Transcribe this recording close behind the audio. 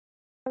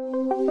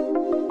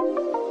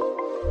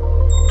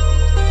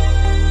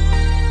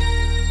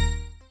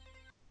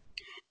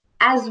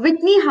As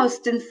Whitney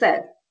Houston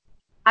said,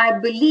 I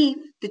believe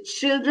the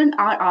children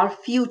are our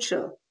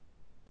future.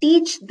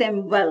 Teach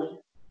them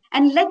well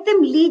and let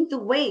them lead the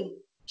way.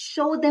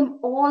 Show them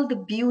all the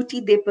beauty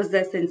they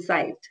possess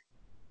inside.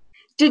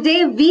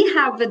 Today, we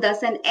have with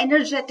us an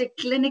energetic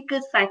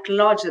clinical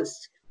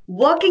psychologist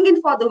working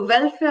in for the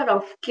welfare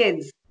of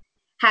kids,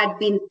 had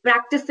been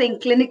practicing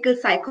clinical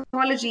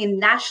psychology in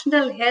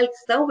National Health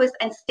Service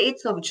and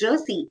states of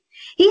Jersey.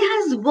 He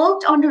has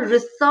worked on a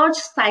research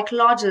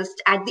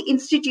psychologist at the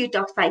Institute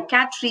of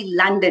Psychiatry,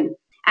 London,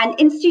 and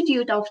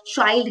Institute of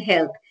Child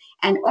Health,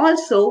 and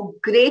also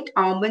Great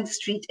Ormond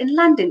Street in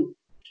London.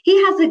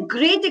 He has a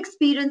great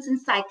experience in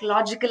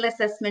psychological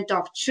assessment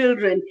of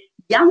children,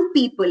 young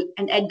people,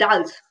 and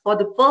adults for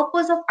the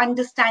purpose of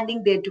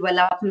understanding their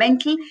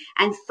developmental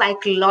and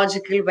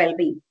psychological well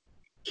being.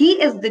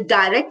 He is the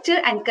director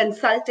and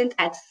consultant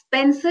at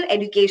Spenser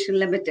Education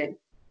Limited.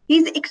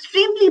 He's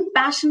extremely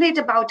passionate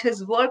about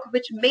his work,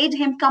 which made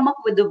him come up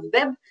with a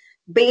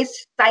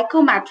web-based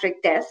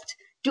psychometric test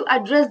to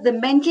address the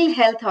mental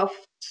health of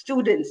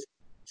students,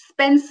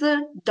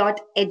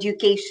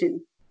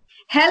 Spenser.Education.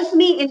 Help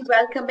me in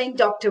welcoming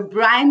Dr.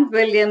 Bryn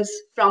Williams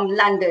from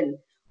London.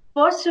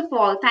 First of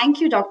all,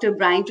 thank you, Dr.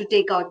 Bryn, to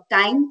take our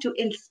time to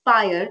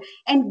inspire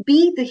and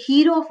be the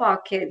hero of our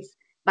kids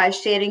by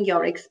sharing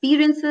your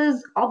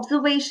experiences,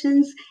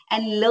 observations,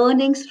 and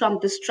learnings from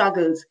the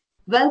struggles.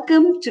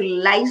 Welcome to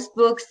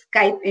LivesBerg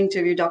Skype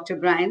interview, Dr.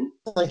 Bryn.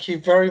 Thank you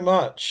very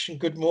much.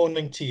 Good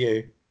morning to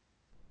you.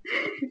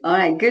 All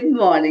right, good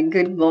morning,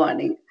 good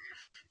morning.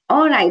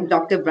 All right,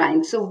 Dr.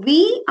 Bryn. So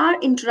we are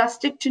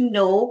interested to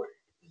know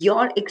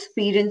your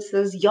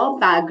experiences, your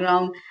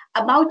background,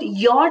 about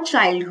your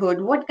childhood,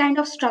 what kind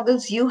of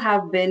struggles you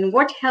have been,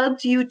 what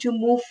helped you to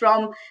move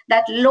from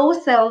that low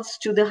selves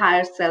to the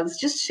higher selves.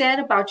 Just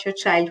share about your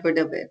childhood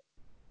a bit.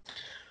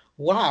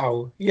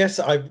 Wow. Yes,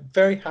 I'm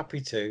very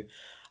happy to.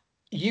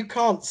 You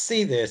can't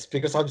see this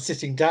because I'm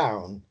sitting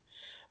down,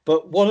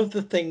 but one of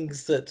the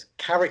things that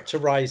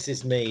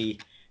characterizes me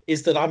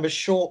is that I'm a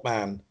short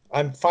man.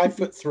 I'm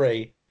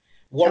 5'3",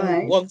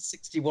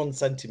 161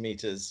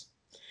 centimeters.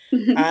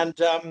 And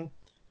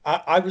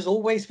I was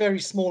always very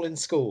small in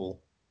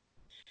school.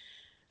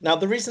 Now,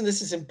 the reason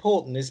this is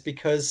important is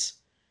because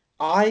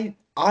I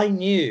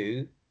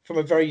knew from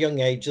a very young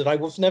age that I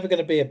was never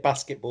going to be a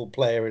basketball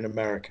player in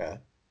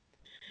America,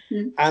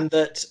 and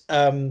that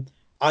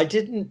I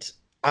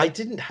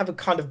didn't have a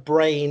kind of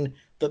brain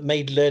that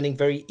made learning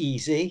very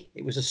easy.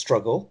 It was a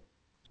struggle.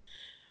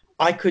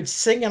 I could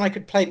sing and I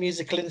could play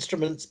musical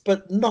instruments,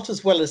 but not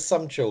as well as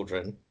some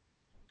children.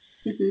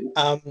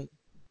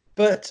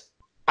 But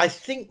I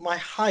think my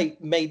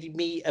height made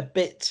me a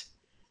bit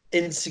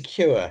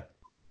insecure.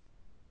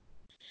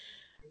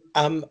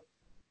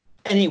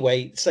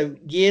 Anyway, so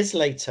years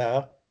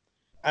later,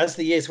 as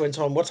the years went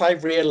on, what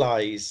I've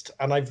realized,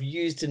 and I've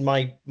used in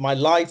my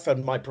life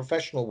and my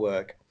professional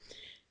work,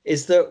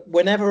 is that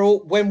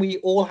when we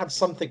all have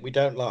something we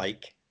don't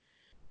like,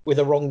 with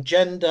the wrong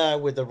gender,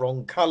 with the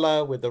wrong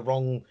color, with the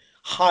wrong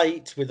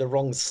height, with the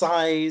wrong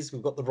size,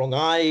 we've got the wrong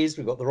eyes,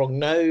 we've got the wrong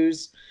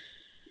nose,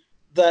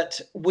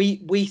 that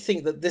we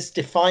think that this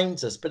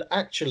defines us, but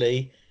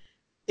actually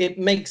it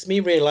makes me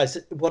realize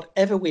that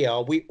whatever we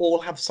are, we all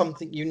have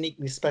something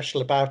uniquely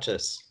special about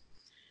us.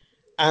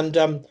 And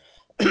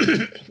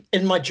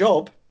in my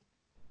job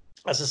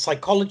as a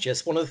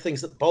psychologist, one of the things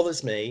that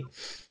bothers me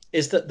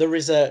is that there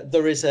is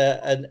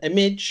an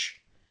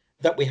image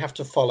that we have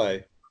to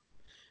follow.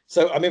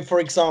 So, I mean,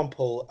 for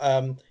example,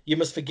 you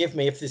must forgive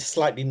me if this is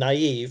slightly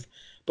naive,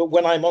 but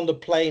when I'm on the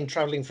plane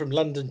traveling from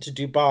London to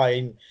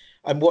Dubai,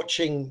 I'm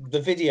watching the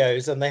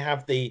videos and they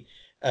have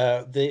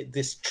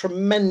this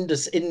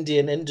tremendous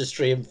Indian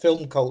industry and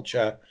film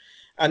culture.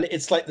 And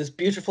it's like this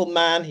beautiful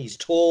man, he's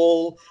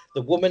tall,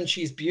 the woman,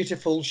 she's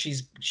beautiful,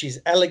 she's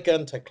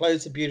elegant, her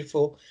clothes are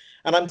beautiful.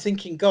 And I'm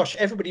thinking, gosh,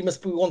 everybody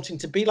must be wanting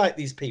to be like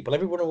these people.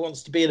 Everyone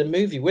wants to be in a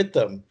movie with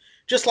them,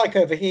 just like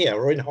over here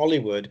or in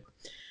Hollywood.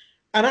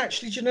 And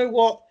actually, do you know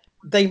what?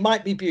 They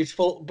might be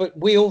beautiful, but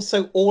we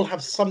also all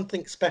have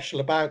something special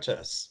about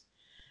us.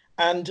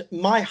 And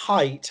my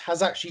height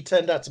has actually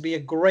turned out to be a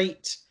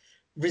great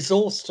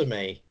resource to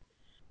me.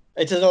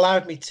 It has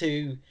allowed me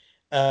to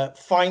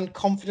find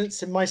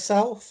confidence in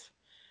myself.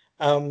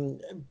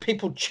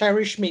 People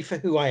cherish me for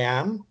who I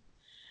am.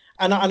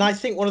 And I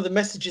think one of the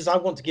messages I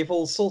want to give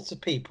all sorts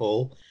of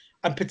people,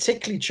 and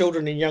particularly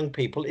children and young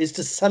people, is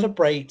to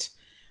celebrate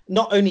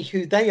not only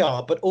who they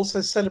are, but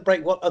also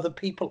celebrate what other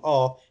people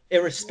are,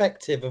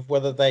 irrespective of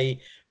whether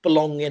they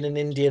belong in an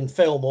Indian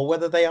film or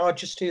whether they are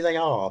just who they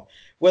are,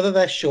 whether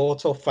they're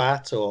short or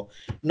fat or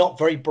not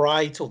very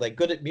bright, or they're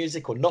good at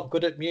music or not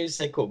good at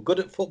music, or good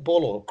at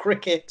football or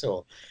cricket,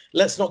 or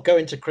let's not go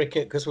into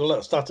cricket because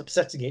we'll start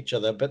upsetting each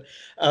other. But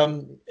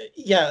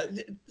yeah,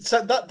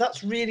 so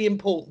that's really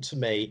important to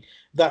me,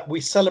 that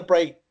we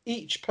celebrate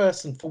each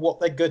person for what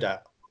they're good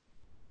at.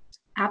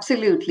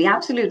 Absolutely,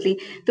 absolutely.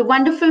 The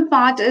wonderful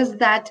part is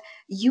that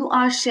you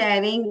are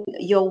sharing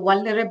your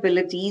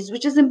vulnerabilities,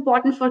 which is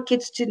important for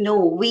kids to know.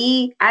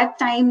 We at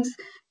times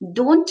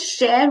don't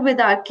share with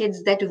our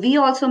kids that we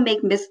also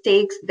make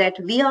mistakes, that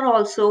we are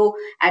also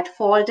at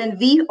fault, and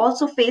we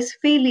also face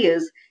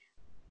failures.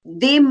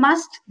 They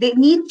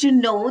need to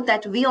know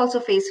that we also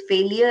face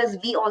failures,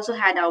 we also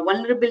had our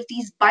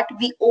vulnerabilities, but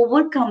we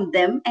overcome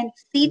them, and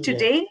see Yeah,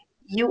 today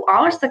you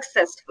are yeah.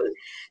 successful.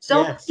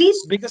 So Yes,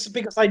 please.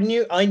 because I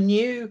knew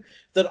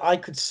that I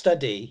could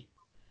study,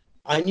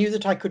 I knew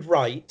that I could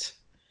write,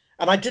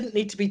 and I didn't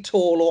need to be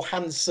tall or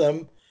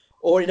handsome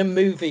or in a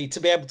movie to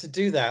be able to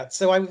do that.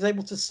 So I was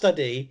able to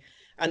study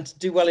and to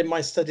do well in my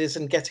studies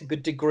and get a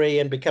good degree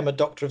and become a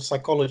doctor of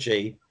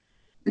psychology.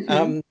 Mhm.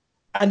 Um,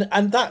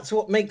 and that's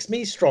what makes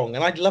me strong,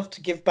 and I'd love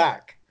to give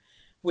back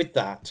with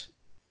that.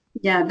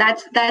 Yeah,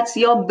 that's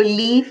your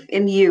belief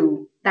in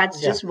you.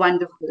 That's Yeah, just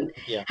wonderful.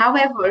 yeah, yeah.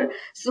 However,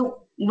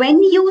 so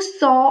when you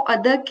saw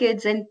other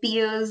kids and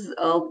peers,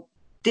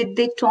 did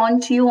they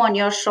taunt you on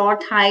your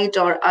short height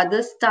or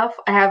other stuff?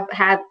 Have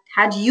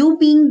had you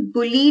been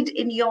bullied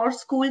in your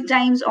school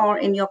times or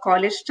in your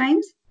college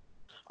times?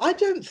 I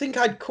don't think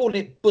I'd call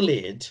it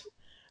bullied,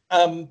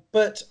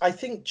 but I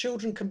think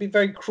children can be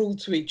very cruel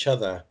to each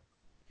other.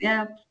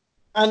 Yeah.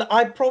 And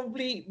I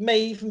probably may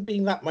even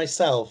been that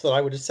myself, that I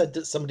would have said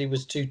that somebody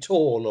was too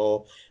tall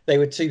or they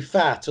were too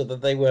fat or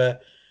that they were,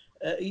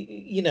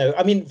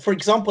 I mean, for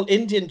example,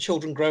 Indian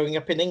children growing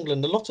up in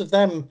England, a lot of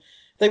them,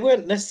 they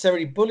weren't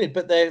necessarily bullied,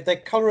 but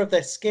their color of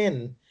their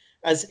skin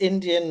as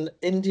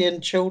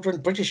Indian children,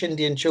 British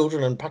Indian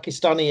children and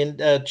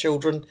Pakistani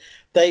children,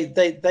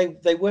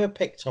 they were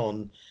picked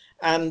on.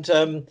 And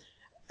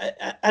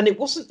and it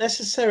wasn't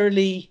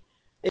necessarily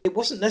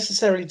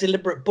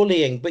deliberate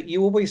bullying, but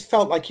you always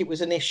felt like it was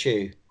an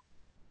issue.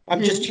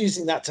 I'm just Mhm.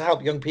 using that to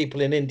help young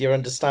people in India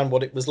understand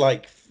what it was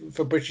like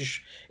for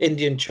British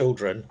Indian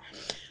children.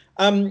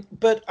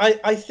 But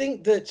I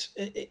think that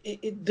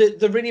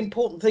the really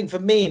important thing for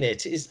me in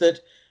it is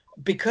that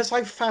because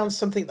I found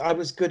something that I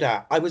was good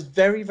at, I was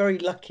very, very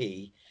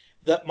lucky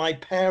that my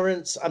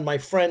parents and my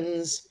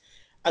friends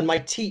and my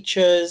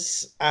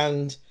teachers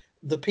and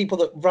the people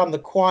that ran the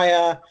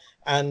choir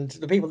and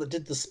the people that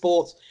did the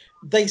sports,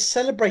 they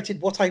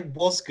celebrated what I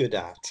was good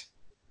at.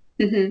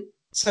 Mhm.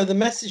 So the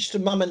message to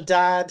mum and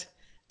dad,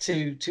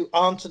 to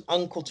aunt and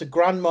uncle, to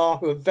grandma,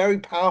 who are very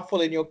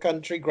powerful in your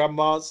country,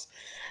 grandmas,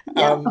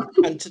 Yeah.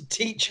 and to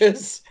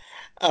teachers,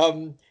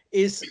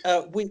 is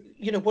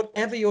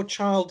whatever your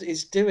child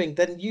is doing,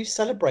 then you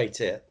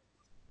celebrate it.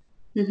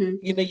 Mhm.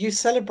 You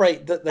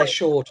celebrate that they're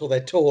short or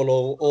they're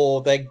tall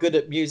or they're good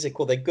at music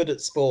or they're good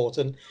at sport.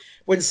 And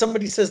when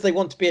somebody says they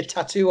want to be a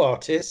tattoo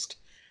artist,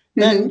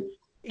 then Mhm.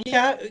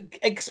 yeah,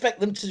 expect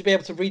them to be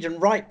able to read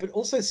and write, but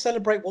also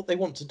celebrate what they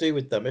want to do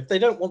with them. If they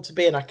don't want to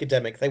be an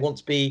academic, they want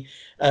to be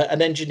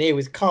an engineer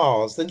with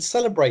cars, then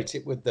celebrate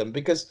it with them,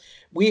 because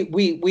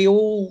we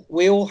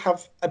all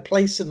have a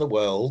place in the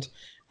world,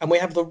 and we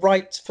have the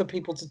right for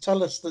people to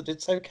tell us that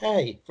it's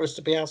okay for us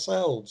to be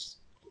ourselves.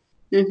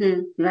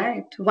 Mhm.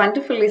 Right.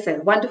 Wonderfully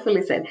said.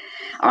 Wonderfully said.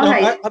 All Now,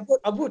 right.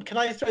 can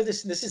I throw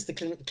this in? This is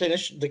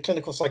the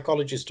clinical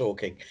psychologist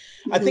talking.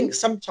 I think Mhm.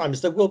 sometimes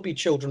there will be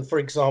children, for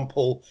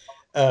example,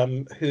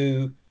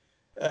 who,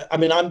 I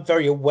mean, I'm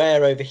very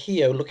aware over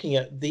here looking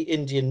at the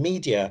Indian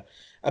media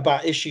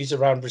about issues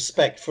around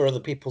respect for other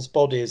people's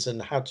bodies and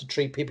how to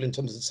treat people in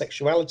terms of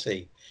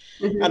sexuality.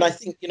 And Mhm. I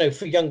think,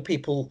 for young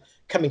people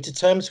coming to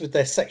terms with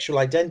their sexual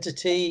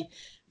identity,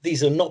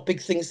 these are not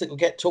big things that will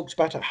get talked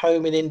about at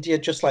home in India,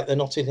 just like they're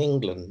not in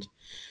England.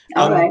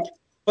 All Um, right.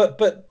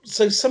 but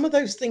so some of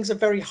those things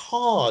are very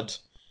hard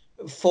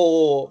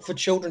for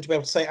children to be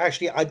able to say,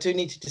 actually, I do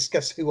need to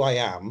discuss who I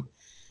am.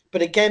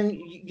 But again,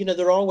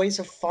 there are ways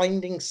of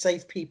finding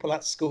safe people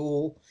at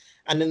school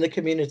and in the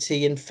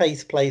community, in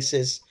faith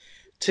places,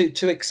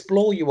 to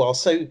explore you are.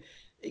 So,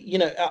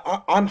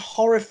 I'm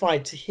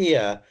horrified to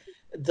hear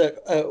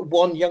that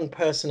one young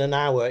person an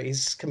hour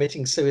is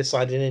committing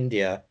suicide in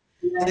India.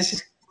 This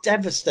is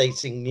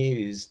devastating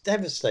news,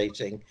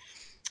 devastating.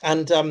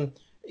 And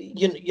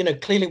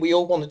clearly we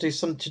all want to do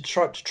something to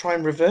try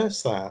and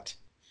reverse that.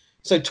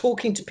 So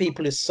talking to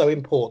people is so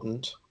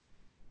important.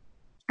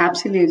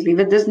 Absolutely.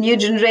 With this new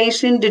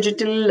generation,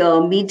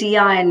 digital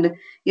media, and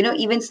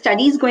even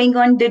studies going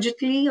on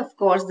digitally, of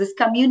course, this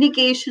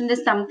communication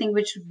is something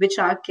which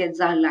our kids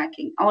are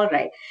lacking. All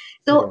right.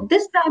 Yeah. So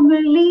this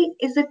primarily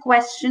is a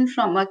question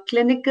from a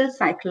clinical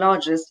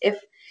psychologist. If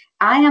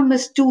I am a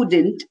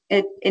student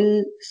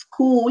in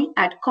school,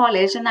 at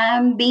college, and I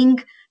am being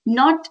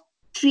not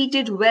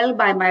treated well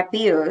by my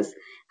peers,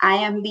 I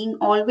am being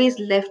always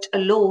left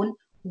alone.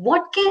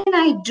 What can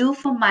I do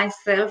for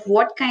myself?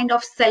 What kind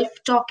of self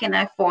talk can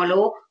I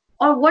follow?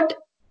 Or what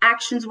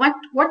actions,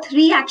 what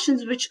three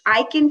actions which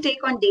I can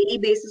take on daily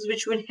basis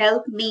which will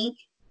help me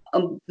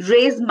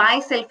raise my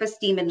self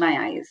esteem in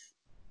my eyes?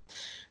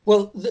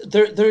 Well,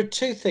 there are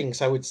two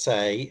things I would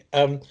say.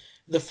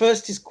 The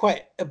first is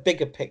quite a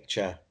bigger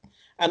picture,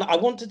 and I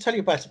want to tell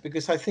you about it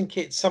because I think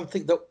it's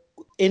something that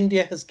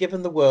India has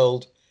given the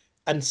world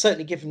and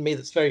certainly given me,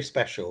 that's very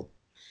special.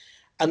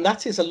 And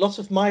that is a lot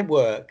of my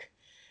work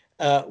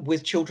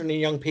with children and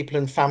young people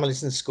and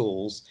families and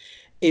schools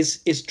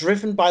is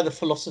driven by the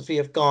philosophy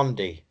of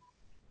Gandhi.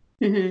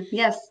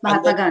 Yes,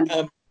 And Mahatma that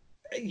Gandhi.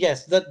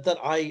 yes, that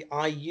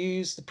I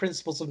use the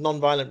principles of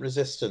nonviolent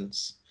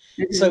resistance.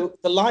 Hmm. So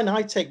the line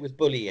I take with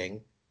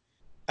bullying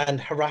and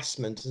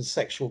harassment and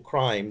sexual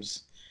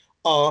crimes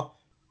are,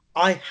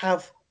 I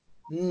have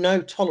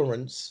no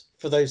tolerance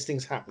for those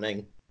things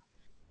happening.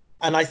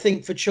 And I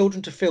think for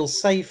children to feel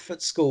safe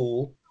at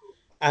school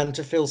and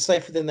to feel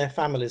safe within their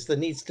families, there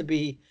needs to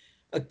be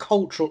a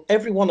cultural,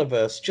 every one of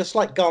us, just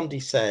like Gandhi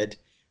said,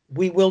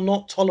 we will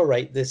not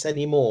tolerate this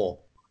anymore.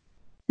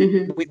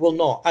 Hmm. We will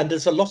not. And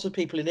there's a lot of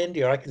people in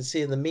India I can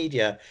see in the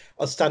media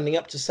are standing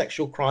up to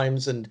sexual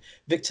crimes and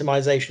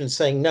victimization,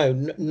 saying no,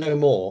 no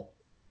more,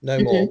 no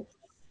more, Hmm.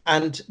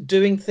 and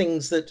doing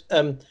things that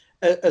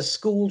a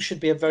school should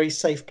be a very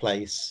safe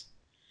place.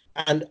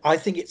 And I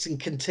think it's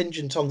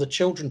contingent on the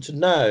children to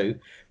know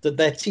that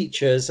their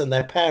teachers and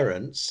their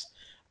parents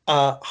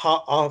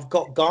have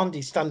got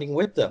Gandhi standing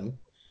with them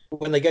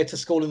when they go to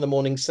school in the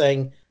morning,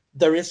 saying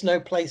there is no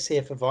place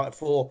here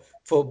for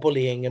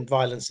bullying and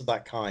violence of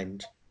that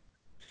kind.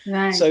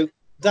 Right. So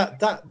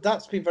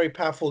that's been very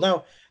powerful.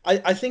 Now,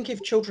 I think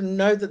if children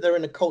know that they're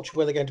in a culture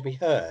where they're going to be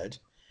heard,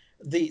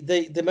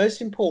 the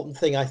most important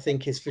thing I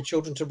think is for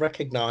children to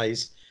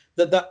recognize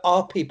that there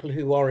are people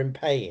who are in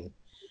pain,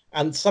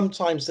 and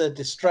sometimes they're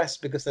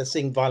distressed because they're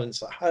seeing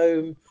violence at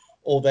home,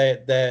 or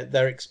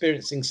they're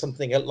experiencing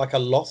something like a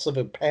loss of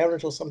a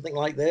parent or something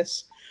like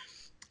this.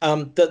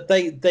 That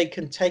they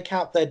can take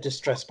out their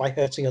distress by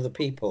hurting other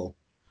people.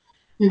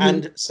 Hmm.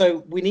 And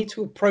so we need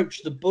to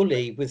approach the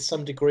bully with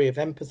some degree of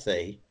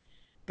empathy,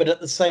 but at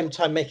the same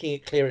time making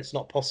it clear it's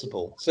not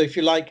possible. So if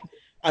you like,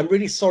 I'm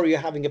really sorry you're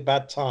having a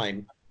bad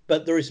time,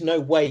 but there is no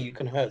way you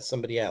can hurt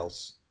somebody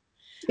else.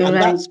 And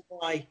Right. that's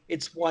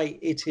why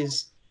it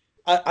is.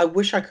 I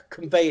wish I could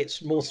convey it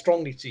more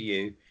strongly to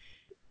you.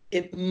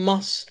 It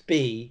must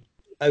be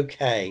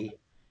okay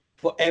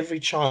for every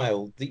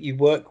child that you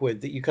work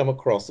with, that you come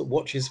across, that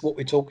watches what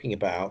we're talking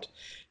about,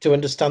 to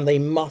understand they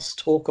must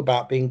talk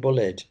about being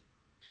bullied.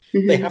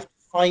 They Hmm. have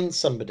to find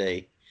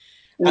somebody,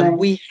 and Right.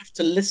 we have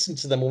to listen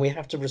to them and we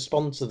have to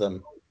respond to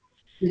them.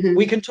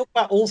 We Hmm. can talk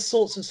about all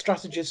sorts of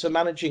strategies for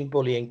managing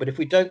bullying, but if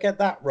we don't get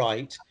that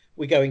right,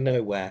 we're going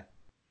nowhere.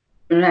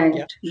 Right.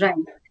 Yeah. Right.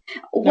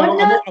 Now, What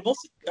are I'm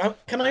also,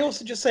 can I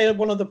also just say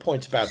one other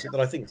point about it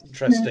that I think is Mhm.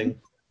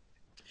 interesting,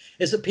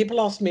 is that people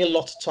ask me a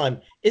lot of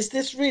time, is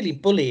this really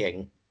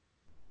bullying?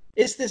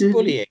 Is this Mhm.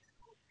 bullying?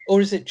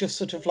 Or is it just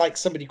sort of like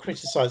somebody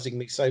criticizing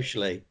me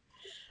socially?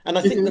 And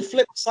I think the Mhm.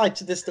 flip side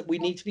to this that we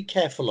need to be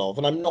careful of,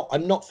 and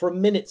I'm not for a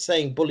minute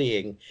saying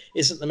bullying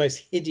isn't the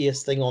most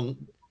hideous thing on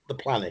the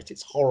planet.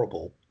 It's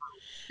horrible.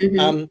 Mhm.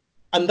 Um,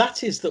 and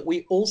that is that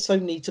we also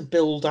need to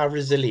build our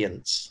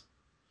resilience.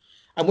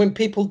 And when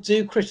people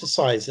do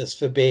criticize us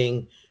for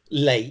being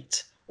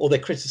late, or they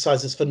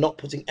criticize us for not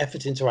putting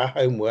effort into our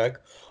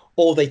homework,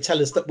 or they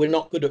tell us that we're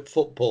not good at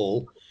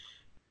football,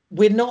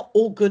 we're not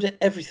all good at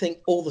everything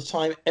all the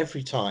time,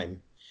 every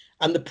time.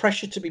 And the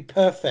pressure to be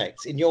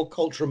perfect in your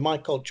culture and my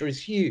culture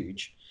is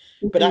huge.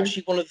 But Mhm.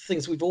 actually, one of the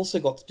things we've also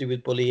got to do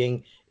with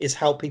bullying is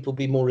help people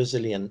be more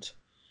resilient.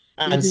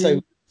 And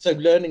Mhm. so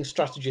learning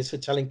strategies for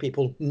telling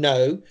people,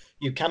 no,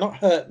 you cannot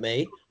hurt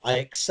me. I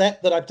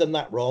accept that I've done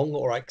that wrong,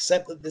 or I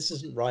accept that this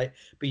isn't right,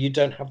 but you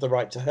don't have the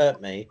right to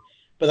hurt me.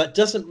 But that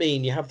doesn't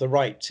mean you have the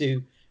right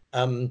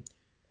um,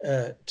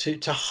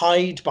 to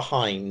hide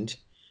behind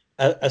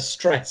a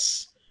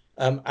stress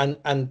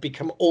and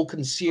become all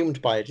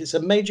consumed by it. It's a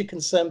major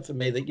concern for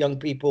me that young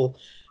people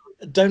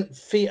don't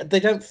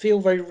feel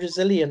very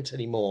resilient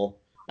anymore,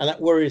 and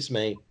that worries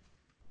me.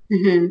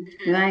 Mhm.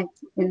 Right.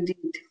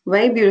 Indeed.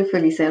 Very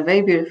beautifully said.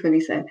 Very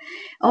beautifully said.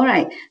 All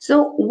right.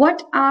 So,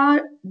 what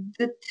are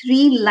the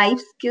three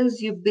life skills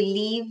you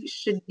believe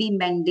should be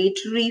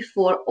mandatory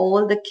for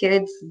all the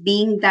kids,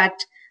 being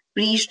that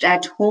preached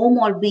at home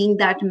or being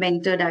that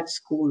mentored at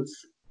schools?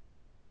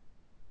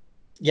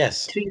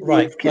 Yes, Three life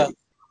right. skills. Well,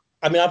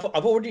 I mean,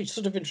 I've already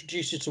sort of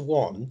introduced you to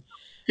one,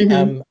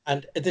 Mm-hmm.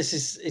 and it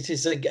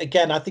is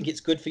again. I think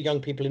it's good for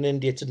young people in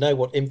India to know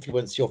what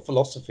influence your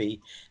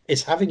philosophy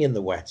is having in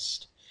the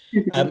West.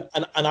 Mm-hmm.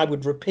 And I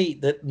would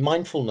repeat that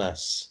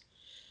mindfulness,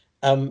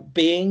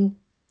 being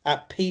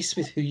at peace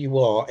with who you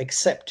are,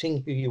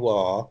 accepting who you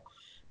are,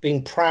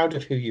 being proud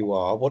of who you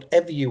are,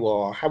 whatever you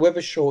are,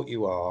 however short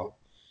you are,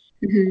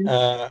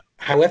 Mm-hmm.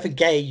 however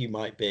gay you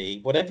might be,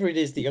 whatever it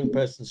is the young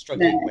person's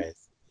struggling Right.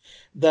 with,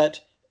 that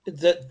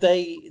that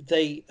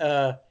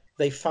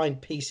they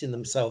find peace in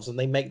themselves and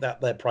they make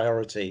that their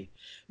priority,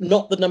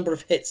 not the number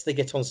of hits they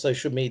get on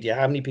social media,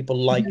 how many people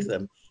like Mm-hmm.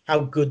 them, how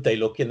good they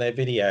look in their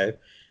video.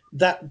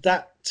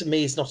 That to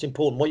me is not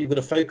important. What you've got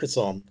to focus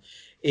on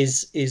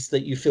is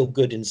that you feel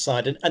good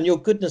inside, and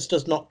your goodness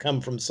does not come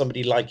from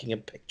somebody liking a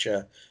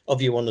picture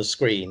of you on a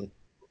screen.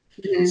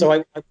 So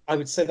Mm-hmm. I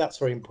would say that's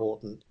very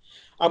important.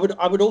 I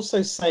would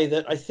also say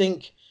that I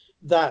think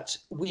that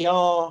we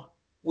are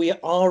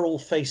all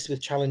faced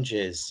with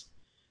challenges,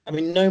 I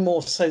mean, no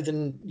more so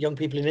than young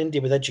people in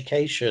India with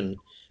education.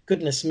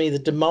 Goodness me, the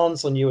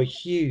demands on you are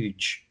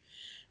huge.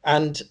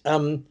 And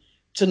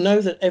to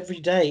know that every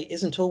day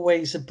isn't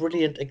always a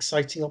brilliant,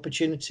 exciting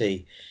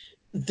opportunity.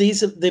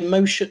 These are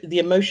the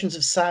emotions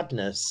of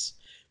sadness,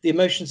 the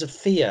emotions of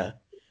fear,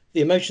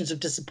 the emotions of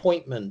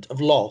disappointment,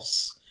 of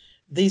loss.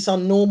 These are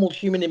normal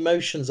human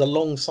emotions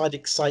alongside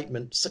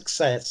excitement,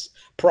 success,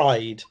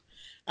 pride.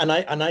 And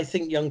I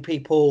think young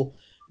people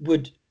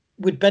would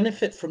would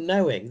benefit from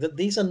knowing that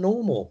these are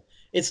normal.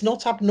 It's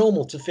not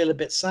abnormal to feel a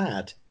bit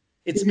sad.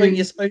 You're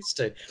Hmm. supposed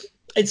to.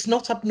 It's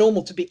not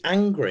abnormal to be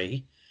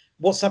angry.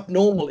 What's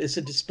abnormal is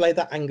to display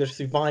that anger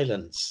through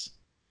violence.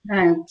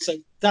 Right. So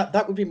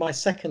that would be my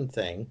second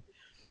thing.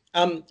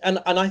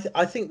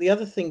 I think the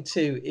other thing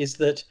too is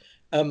that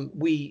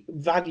we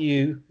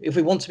value, if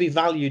we want to be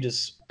valued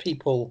as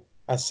people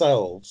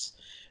ourselves,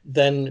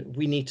 then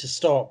we need to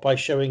start by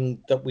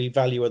showing that we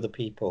value other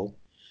people,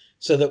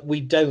 so that we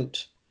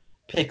don't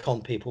pick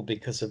on people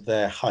because of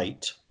their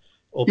height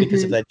or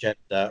because of Hmm. their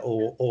gender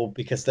or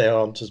because they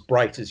aren't as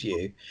bright as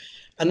you,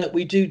 and that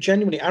we do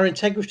genuinely, our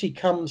integrity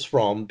comes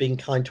from being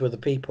kind to other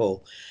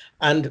people.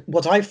 And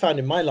what I found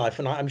in my life,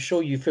 and I'm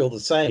sure you feel the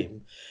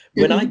same,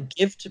 when I Hmm.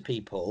 give to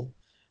people,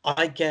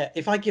 I get,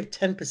 if I give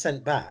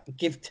 10% back,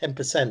 give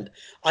 10%,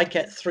 I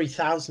get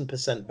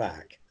 3,000%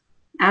 back.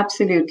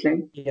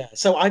 Absolutely. Yeah.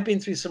 So I've been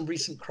through some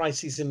recent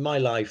crises in my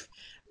life,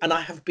 and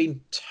I have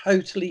been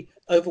totally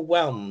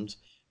overwhelmed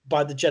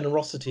by the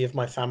generosity of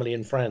my family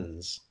and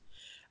friends.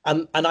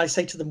 And I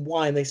say to them,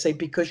 why? And they say,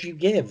 because you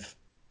give.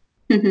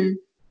 Hmm.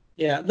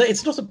 Yeah,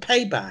 it's not a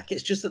payback.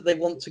 It's just that they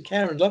want to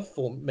care and love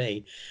for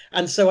me.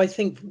 And so I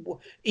think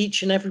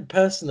each and every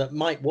person that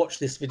might watch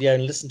this video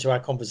and listen to our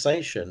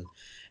conversation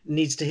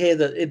needs to hear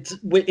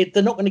that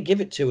they're not going to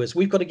give it to us.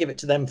 We've got to give it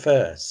to them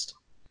first.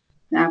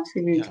 Yeah.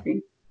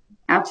 Absolutely.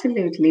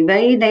 Absolutely.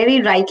 Very,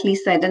 very rightly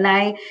said.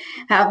 And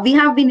we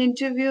have been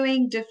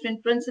interviewing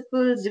different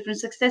principals, different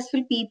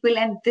successful people,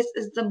 and this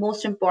is the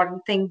most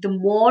important thing. The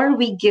more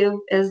we give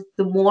is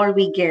the more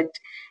we get.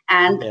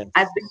 And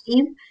I Yes.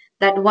 believe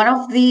that one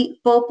of the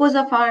purpose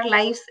of our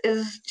lives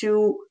is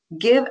to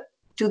give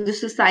to the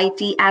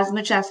society as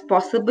much as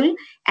possible.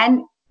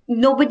 And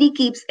nobody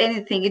keeps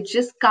anything. It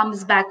just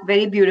comes back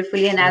very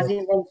beautifully. And as Sure.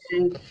 you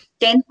mentioned,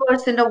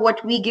 10% of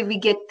what we give, we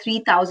get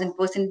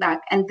 3,000%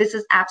 back. And this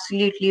is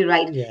absolutely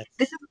right. This Yes.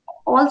 is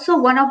also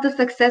one of the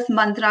success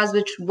mantras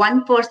which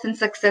 1%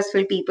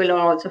 successful people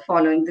are also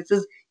following. This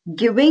is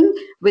giving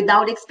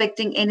without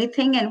expecting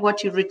anything. And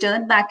what you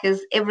return back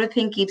is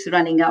everything keeps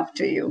running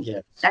after you.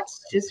 Yes. That's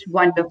just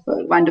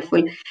wonderful.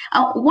 Wonderful.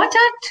 What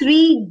are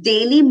three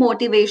daily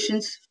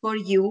motivations for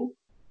you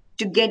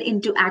to get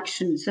into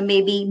action? So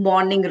maybe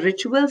morning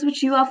rituals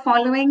which you are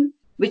following,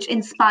 which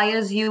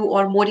inspires you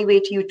or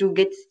motivate you to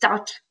get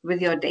started with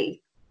your day.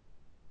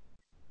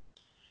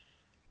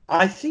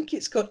 I think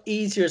it's got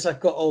easier as I've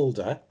got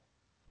older,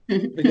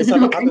 because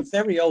I'm Okay. a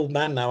very old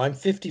man now. I'm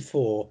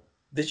 54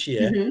 this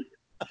year. Hmm.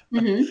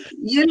 Hmm.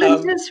 You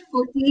look Um, just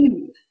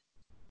 14.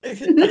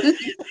 And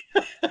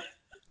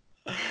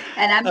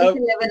I'm just um,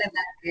 11 in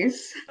that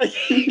case.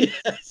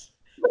 yes.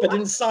 But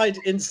inside,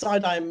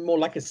 I'm more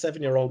like a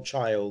 7-year-old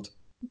child.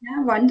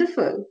 Yeah,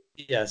 wonderful.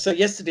 Yeah. So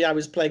yesterday I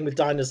was playing with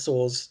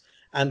dinosaurs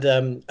and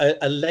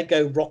a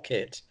Lego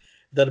rocket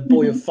that a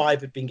boy of Hmm.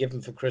 5 had been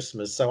given for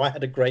Christmas. So I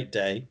had a great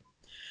day.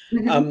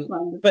 Hmm. Um,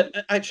 Wonderful.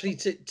 but actually,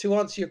 to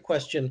answer your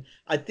question,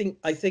 I think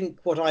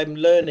what I'm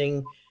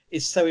learning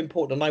is so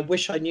important, and I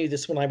wish I knew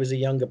this when I was a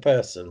younger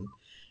person,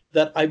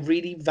 that I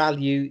really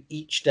value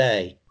each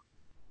day.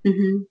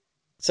 Hmm.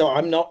 So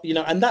I'm not,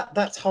 and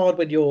that's hard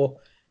when you're,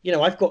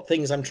 I've got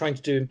things I'm trying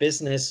to do in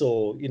business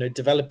or,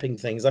 developing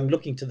things. I'm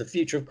looking to the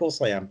future, of course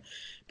I am.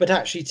 But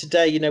actually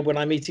today, when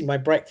I'm eating my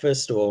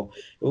breakfast or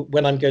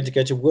when I'm going to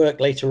go to work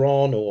later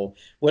on or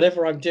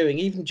whatever I'm doing,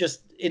 even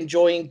just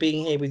enjoying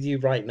being here with you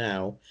right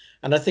now.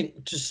 And I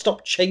think to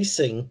stop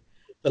chasing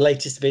the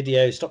latest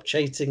video, stop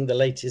chasing the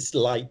latest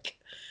like,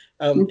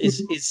 Hmm.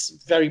 is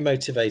very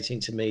motivating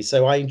to me.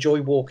 So I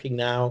enjoy walking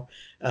now.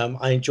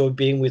 I enjoy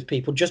being with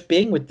people, just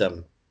being with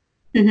them.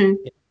 Hmm.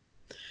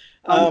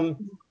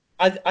 Um,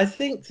 I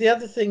think the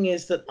other thing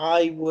is that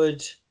I'd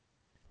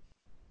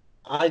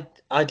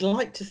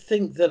like to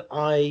think that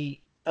I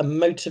am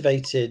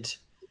motivated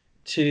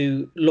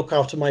to look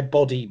after my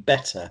body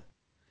better,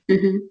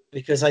 Hmm.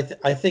 because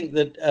I think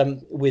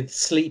that with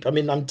sleep, I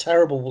mean, I'm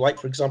terrible. Like,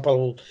 for example, I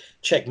will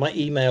check my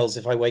emails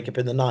if I wake up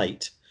in the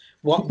night.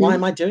 Why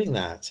am Hmm. I doing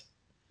that?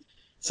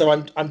 So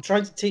I'm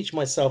trying to teach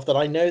myself that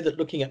I know that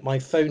looking at my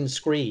phone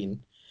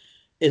screen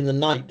in the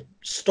night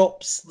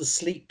stops the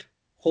sleep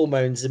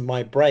hormones in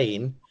my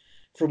brain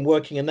from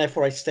working, and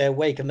therefore I stay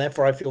awake, and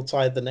therefore I feel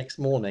tired the next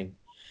morning.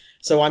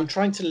 So I'm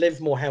trying to live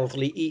more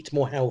healthily, eat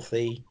more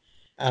healthy,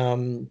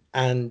 and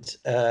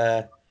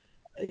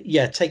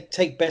yeah,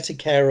 take better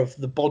care of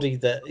the body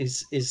that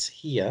is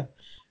here,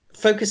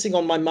 focusing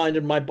on my mind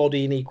and my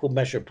body in equal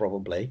measure,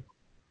 probably.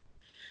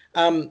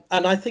 And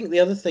I think the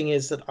other thing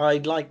is that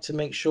I'd like to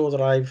make sure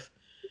that I've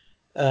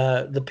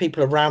the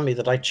people around me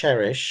that I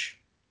cherish,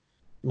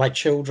 my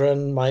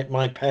children,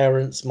 my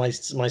parents, my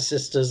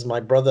sisters, my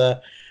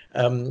brother,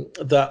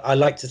 that I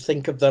like to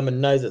think of them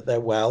and know that they're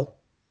well.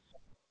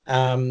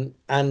 And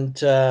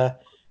to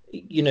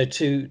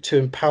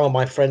empower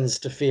my friends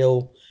to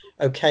feel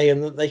okay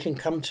and that they can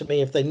come to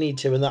me if they need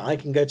to and that I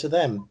can go to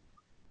them.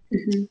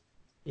 Mhm.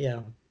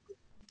 Yeah.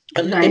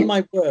 And in Right.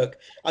 my work,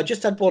 I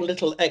just had one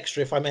little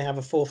extra, if I may have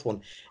a fourth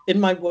one. In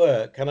my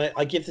work, and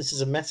I give this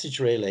as a message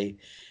really,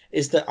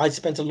 is that I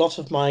spent a lot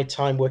of my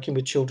time working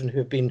with children who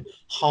have been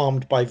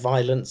harmed by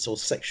violence or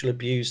sexual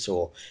abuse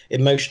or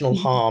emotional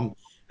Mhm. harm.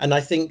 And I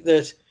think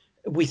that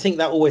we think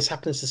that always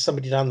happens to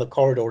somebody down the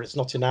corridor, it's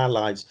not in our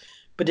lives.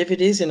 But if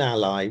it is in our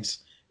lives,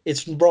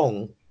 it's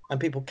wrong. And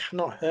people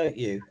cannot hurt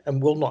you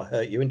and will not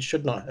hurt you and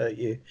should not hurt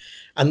you.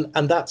 And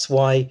that's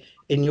why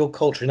in your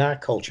culture, in our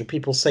culture,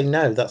 people say,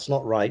 no, that's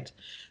not right.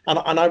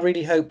 And I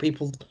really hope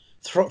people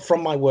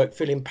from my work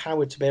feel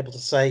empowered to be able to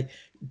say,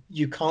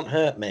 you can't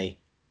hurt me.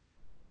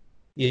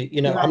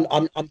 Right.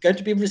 I'm going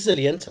to be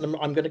resilient and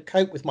I'm going to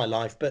cope with my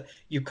life, but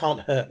you can't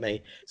hurt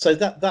me. So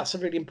that's a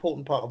really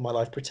important part of my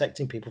life,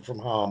 protecting people from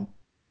harm.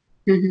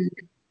 Mhm.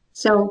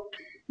 So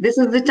this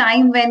is the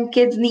time when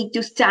kids need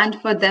to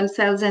stand for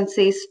themselves and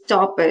say,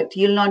 "Stop it!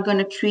 You're not going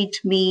to treat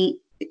me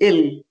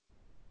ill."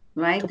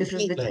 Right? This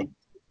is the Completely. time.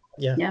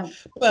 Yeah. Yeah.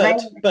 But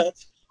Well.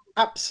 but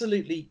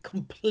absolutely,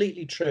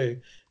 completely true.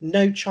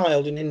 No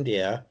child in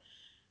India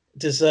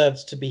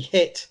deserves to be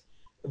hit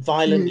Mhm.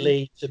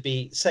 violently, to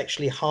be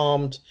sexually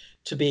harmed,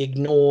 to be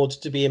ignored,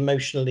 to be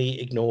emotionally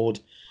ignored,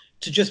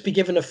 to just be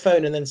given a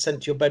phone and then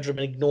sent to your bedroom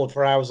and ignored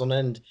for hours on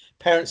end.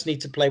 Parents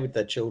need to play with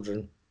their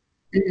children.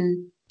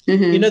 Mhm.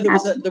 You know,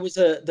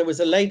 Mhm. there was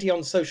a lady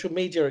on social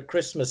media at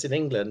Christmas in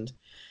England,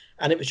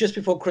 and it was just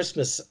before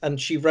Christmas, and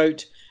she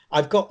wrote,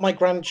 "I've got my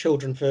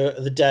grandchildren for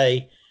the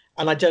day,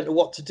 and I don't know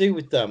what to do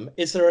with them.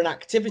 Is there an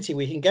activity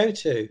we can go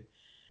to?"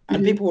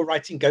 And Mhm. people were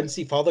writing, go and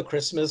see Father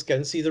Christmas, go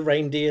and see the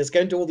reindeers,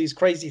 go and do all these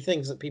crazy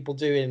things that people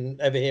do in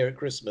over here at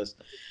Christmas.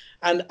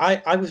 And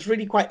I was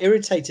really quite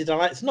irritated.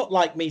 And it's not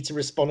like me to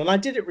respond. And I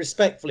did it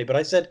respectfully, but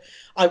I said,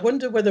 I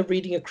wonder whether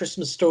reading a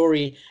Christmas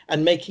story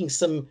and making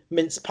some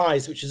mince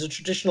pies, which is a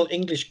traditional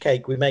English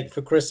cake we make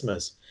for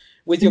Christmas,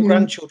 with your Mhm.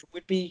 grandchildren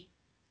would be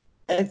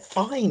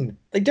fine.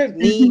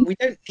 Mhm. We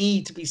don't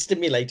need to be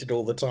stimulated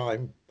all the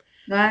time.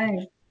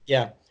 Right.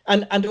 Yeah.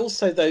 And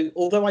also though,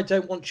 although I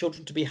don't want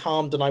children to be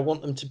harmed and I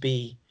want them to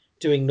be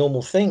doing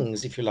normal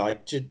things, if you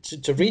like,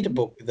 to read a Mhm.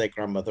 book with their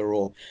grandmother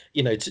or,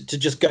 to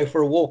just go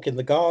for a walk in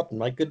the garden,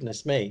 my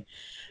goodness me.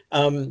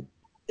 Um,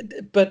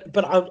 but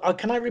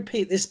can I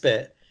repeat this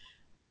bit?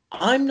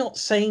 I'm not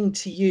saying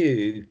to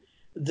you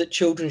that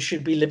children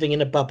should be living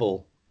in a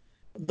bubble.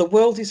 The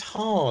world is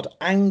hard.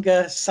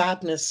 Anger,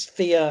 sadness,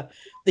 fear,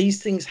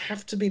 these things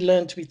have to be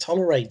learned to be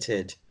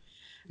tolerated.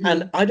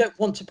 And Mhm. I don't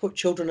want to put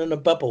children in a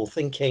bubble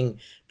thinking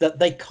that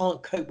they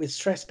can't cope with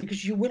stress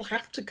because you will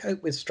have to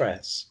cope with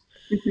stress.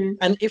 Mhm.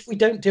 And if we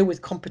don't deal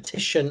with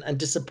competition and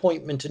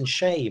disappointment and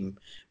shame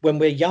when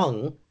we're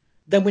young,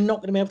 then we're not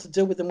going to be able to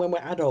deal with them when we're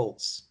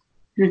adults.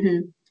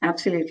 Mhm.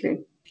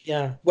 Absolutely.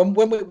 Yeah.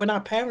 When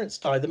our parents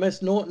die, the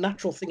most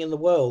natural thing in the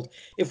world,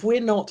 if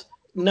we're not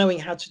knowing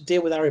how to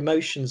deal with our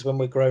emotions when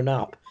we're grown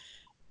up,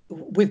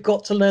 we've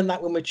got to learn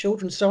that when we're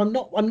children. So I'm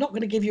not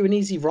going to give you an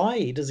easy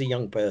ride as a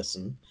young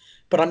person,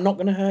 but I'm not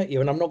going to hurt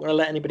you and I'm not going to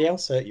let anybody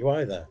else hurt you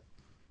either.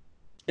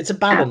 It's a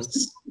Absolutely.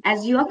 balance.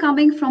 As you are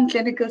coming from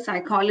clinical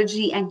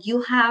psychology and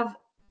you have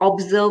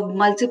observed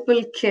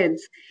multiple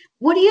kids,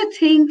 what do you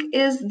think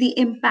is the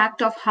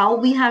impact of how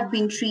we have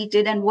been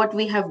treated and what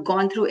we have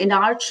gone through in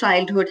our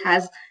childhood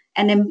has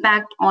an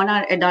impact on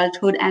our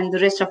adulthood and the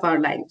rest of our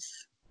lives?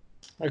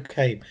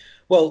 Okay.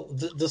 Well,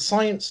 the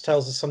science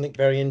tells us something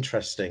very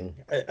interesting,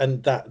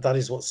 and that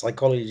is what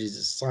psychology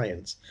is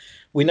science.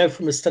 We know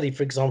from a study,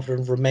 for example,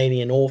 of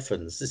Romanian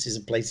orphans. This is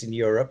a place in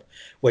Europe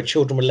where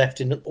children were left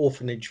in an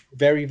orphanage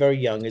very, very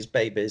young as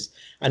babies,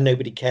 and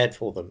nobody cared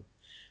for them.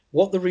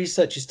 What the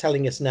research is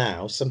telling us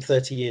now, some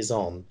 30 years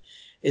on,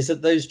 is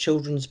that those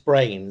children's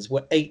brains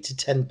were 8 to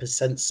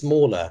 10%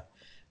 smaller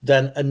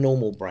than a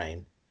normal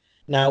brain.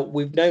 Now,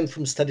 we've known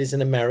from studies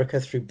in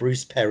America through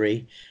Bruce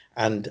Perry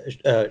and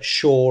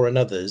Shaw and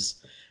others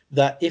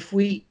that if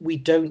we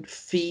don't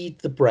feed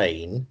the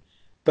brain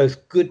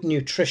both good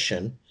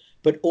nutrition,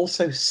 but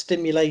also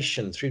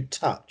stimulation through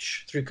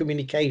touch, through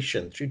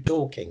communication, through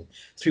talking,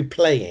 through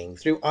playing,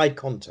 through eye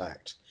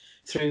contact,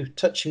 through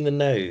touching the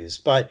nose,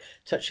 by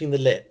touching the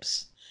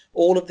lips,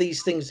 all of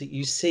these things that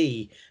you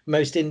see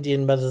most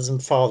Indian mothers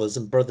and fathers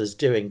and brothers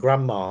doing,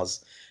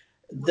 grandmas,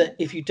 that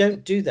if you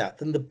don't do that,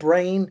 then the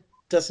brain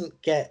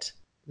doesn't get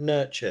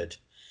nurtured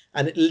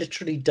and it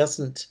literally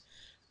doesn't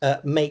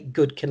make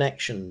good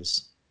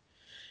connections.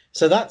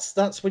 So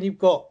that's when you've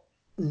got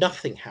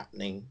nothing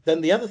happening.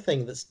 Then the other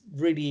thing that's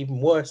really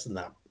even worse than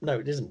that, no,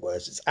 it isn't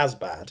worse, it's as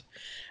bad.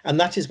 And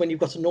that is when you've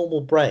got a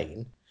normal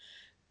brain,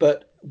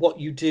 but what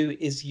you do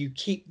is you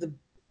keep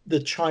the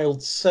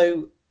child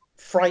so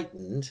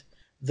frightened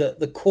that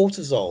the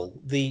cortisol,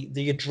 the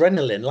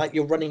adrenaline, like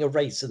you're running a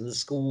race in the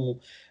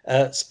school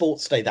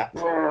sports day, that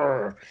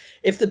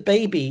if the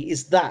baby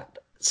is that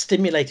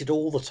stimulated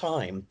all the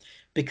time,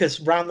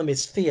 because around them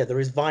is fear, there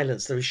is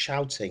violence, there is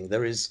shouting,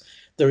 there is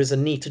a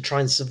need to try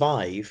and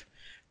survive,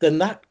 then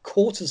that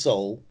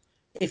cortisol,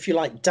 if you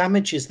like,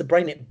 damages the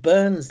brain. It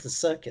burns the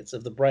circuits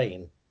of the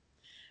brain,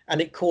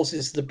 and it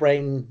causes the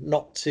brain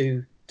not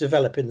to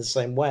develop in the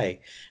same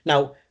way.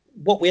 Now,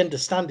 what we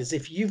understand is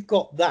if you've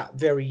got that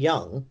very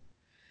young,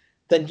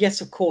 then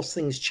yes, of course,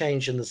 things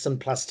change and there's some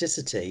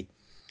plasticity.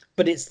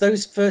 But it's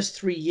those first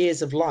 3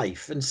 years of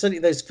life, and certainly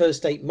those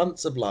first 8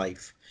 months of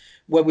life,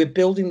 where we're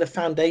building the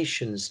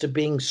foundations to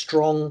being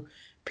strong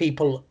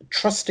people,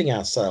 trusting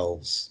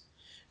ourselves,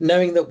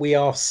 knowing that we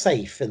are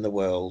safe in the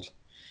world.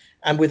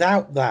 And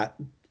without that,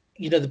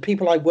 the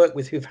people I work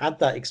with who've had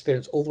that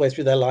experience all the way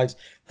through their lives,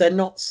 they're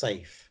not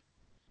safe.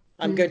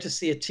 I'm Mm. going to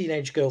see a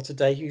teenage girl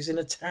today who's in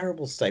a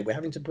terrible state. We're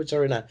having to put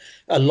her in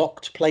a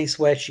locked place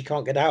where she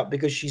can't get out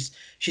because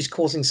she's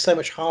causing so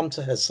much harm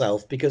to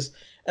herself, because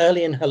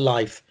early in her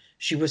life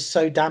she was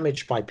so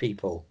damaged by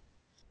people.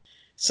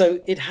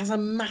 So it has a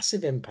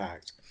massive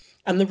impact.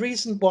 And the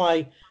reason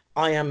why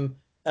I am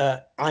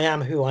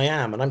who I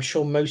am, and I'm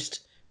sure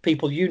most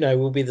people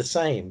will be the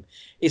same,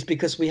 is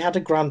because we had a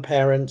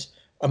grandparent,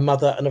 a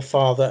mother and a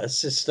father, a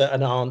sister,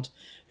 an aunt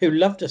who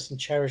loved us and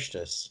cherished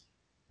us.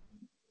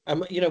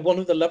 One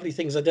of the lovely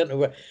things, I don't know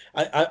where,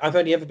 I've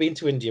only ever been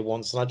to India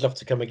once, and I'd love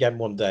to come again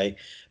one day.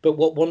 But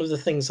one of the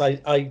things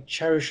I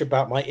cherish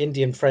about my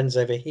Indian friends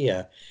over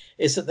here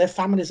is that their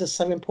families are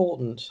so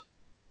important.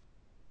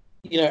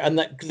 And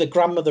that the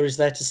grandmother is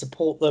there to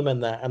support them,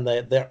 and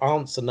their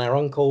aunts and their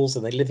uncles,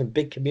 and they live in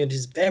big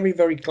communities, very,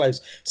 very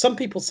close. Some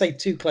people say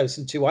too close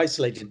and too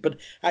isolated, but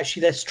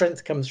actually their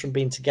strength comes from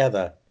being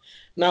together.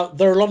 Now,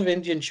 there are a lot of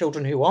Indian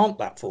children who aren't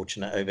that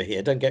fortunate over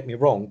here, don't get me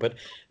wrong, but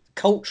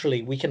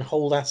culturally we can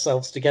hold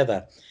ourselves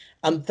together.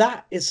 And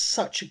that is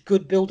such a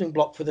good building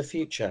block for the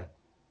future.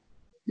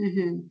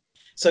 Mm-hmm.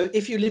 So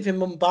if you live in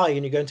Mumbai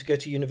and you're going to go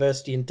to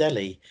university in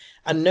Delhi,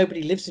 and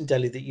nobody lives in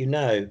Delhi that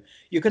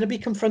you're going to be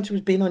confronted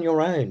with being on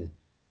your own.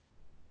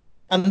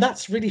 And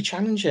that's really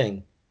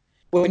challenging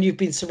when you've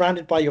been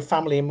surrounded by your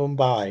family in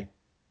Mumbai.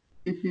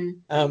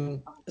 Mm-hmm.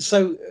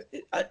 So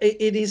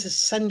it is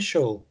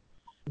essential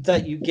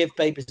that you give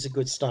babies a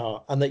good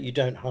start and that you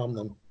don't harm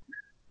them,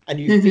 and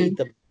you Mm-hmm. feed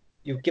them,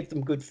 you give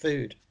them good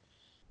food.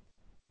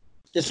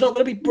 It's not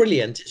going to be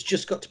brilliant. It's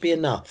just got to be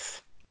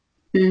enough.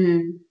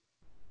 Mm-hmm.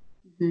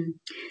 Mhm.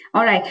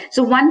 All right.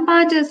 So one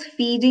part is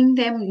feeding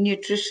them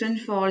nutrition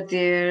for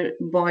their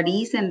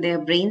bodies and their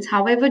brains.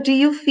 However, do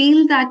you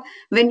feel that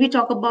when we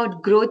talk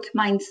about growth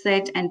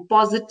mindset and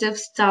positive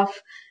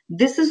stuff,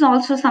 this is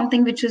also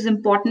something which is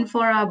important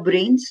for our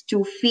brains,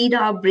 to feed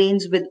our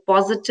brains with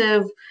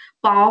positive,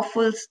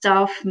 powerful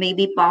stuff,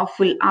 maybe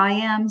powerful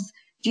IAMs.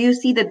 Do you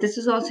see that this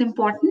is also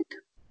important?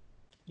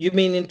 You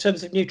mean in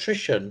terms of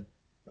nutrition,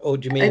 or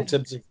do you mean in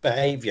terms of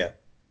behavior?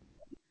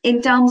 In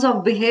terms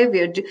of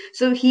behavior.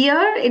 So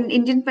here in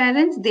Indian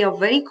parents, they are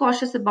very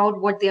cautious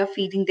about what they are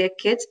feeding their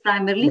kids,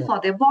 primarily Yeah.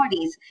 for their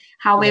bodies. Yes.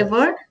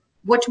 However,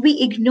 what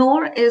we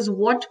ignore is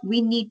what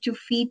we need to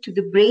feed to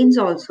the brains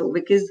also,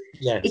 because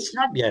it's Yes.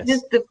 not Yes.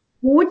 just the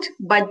food,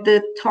 but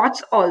the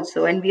thoughts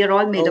also, and we are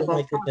all made Oh up of my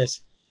thoughts.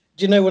 goodness.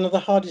 Do you know one of the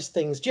hardest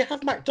things? Do you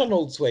have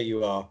McDonald's where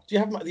you are? Do you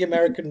have the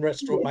American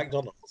restaurant Yes.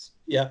 McDonald's?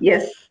 Yeah.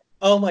 Yes.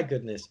 Oh my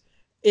goodness.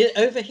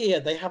 Over here,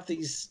 they have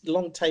these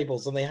long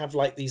tables and they have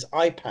like these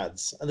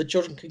iPads, and the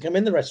children can come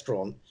in the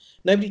restaurant.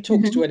 Nobody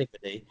talks to Mm-hmm.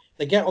 anybody.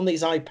 They get on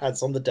these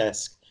iPads on the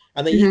desk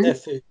and they eat their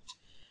Mm-hmm. food.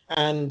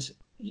 And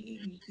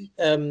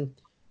um,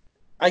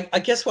 I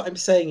guess what I'm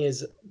saying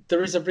is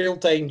there is a real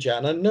danger,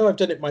 and I know I've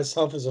done it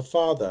myself as a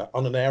father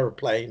on an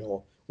aeroplane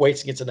or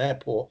waiting at an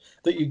airport,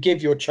 that you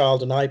give your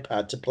child an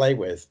iPad to play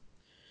with.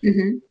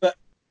 Mm-hmm. But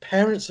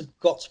parents have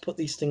got to put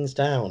these things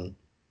down.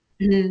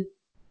 Mm-hmm.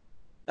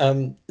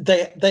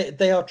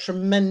 They are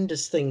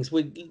tremendous things.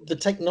 The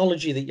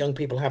technology that young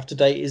people have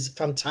today is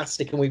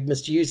fantastic, and we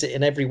must use it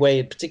in every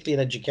way, particularly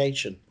in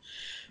education.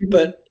 Mm-hmm.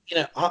 But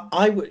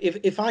I would,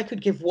 if I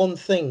could give one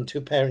thing to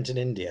a parent in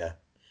India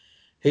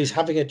who's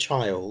having a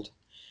child,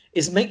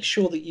 is make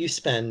sure that you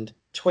spend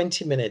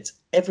 20 minutes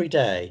every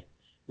day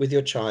with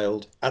your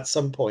child at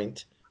some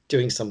point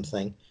doing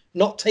something,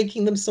 not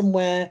taking them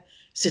somewhere,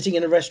 sitting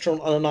in a restaurant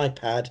on an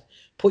iPad.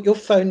 Put your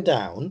phone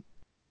down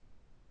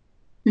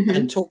and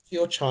Mm-hmm. talk to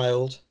your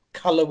child,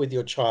 color with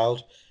your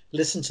child,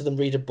 listen to them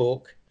read a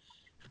book,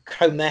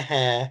 comb their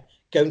hair,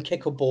 go and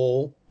kick a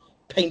ball,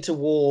 paint a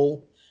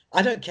wall.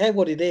 I don't care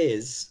what it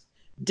is.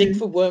 Dig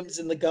for worms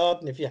in the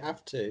garden if you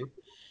have to.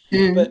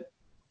 Mm-hmm. But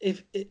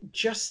if it,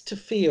 just to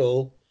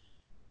feel,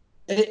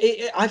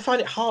 I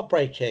find it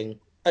heartbreaking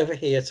over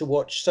here to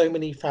watch so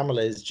many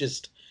families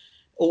just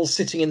all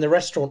sitting in the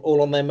restaurant,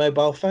 all on their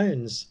mobile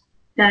phones.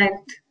 Right.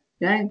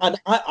 Right. And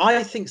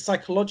I think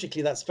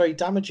psychologically that's very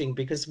damaging,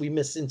 because we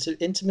miss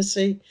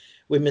intimacy,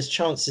 we miss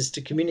chances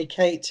to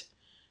communicate.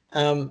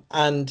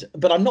 And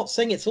but I'm not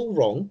saying it's all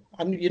wrong.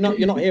 You're not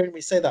Mm-hmm. hearing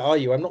me say that, are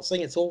you? I'm not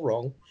saying it's all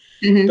wrong.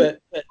 Mm-hmm.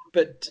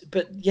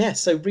 But yeah.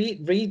 So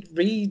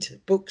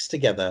read books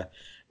together,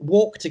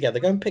 walk together,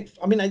 go and pick.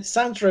 I mean, it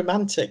sounds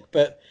romantic,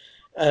 but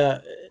uh,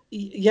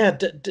 Yeah,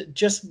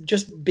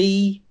 just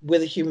be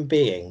with a human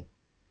being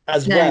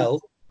as Right. well.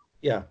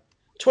 Yeah.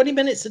 20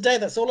 minutes a day,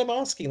 that's all I'm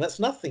asking. That's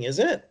nothing, is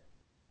it?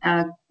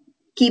 Uh,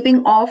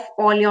 Keeping off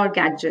all your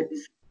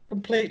gadgets.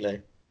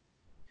 Completely.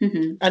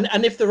 Mhm.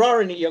 And if there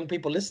are any young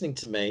people listening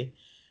to me,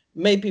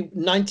 maybe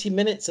 90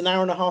 minutes, an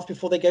hour and a half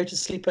before they go to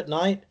sleep at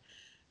night,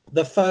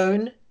 the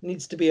phone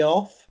needs to be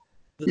off,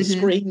 the Mhm.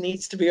 screen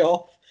needs to be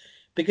off,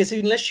 because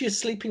unless you're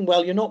sleeping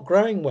well, you're not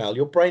growing well.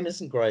 Your brain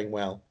isn't growing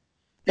well.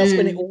 That's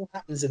when it Mm. all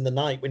happens in the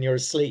night when you're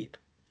asleep.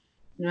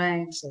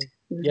 Right. So,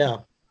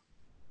 yeah.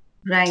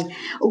 Right.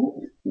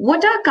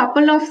 What are a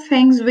couple of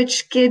things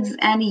which kids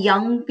and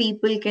young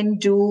people can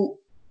do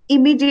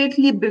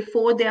immediately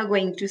before they are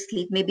going to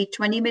sleep? Maybe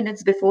 20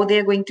 minutes before they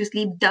are going to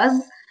sleep.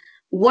 Does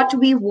what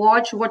we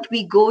watch, what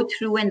we go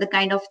through, and the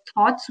kind of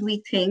thoughts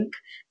we think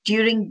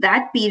during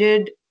that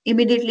period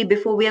immediately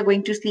before we are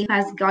going to sleep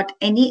has got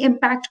any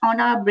impact on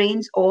our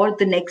brains or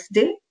the next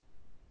day?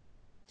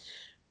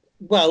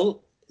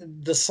 Well,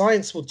 the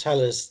science will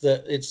tell us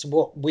that it's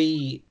what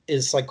we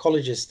as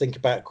psychologists think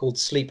about called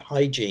sleep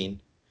hygiene.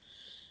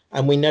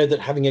 And we know that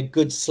having a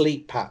good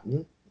sleep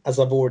pattern, as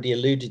I've already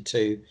alluded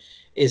to,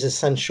 is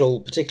essential,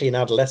 particularly in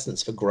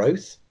adolescence, for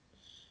growth.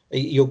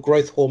 Your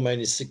growth hormone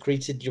is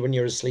secreted when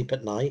you're asleep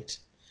at night.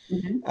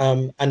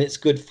 Mhm. And it's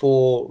good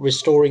for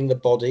restoring the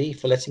body,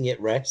 for letting it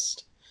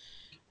rest.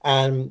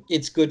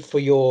 It's good for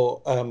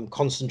your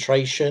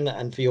concentration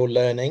and for your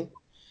learning.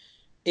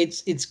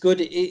 It's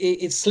good.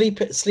 It's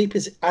sleep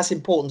is as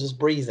important as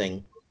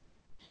breathing.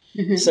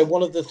 So Mhm.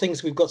 one of the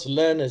things we've got to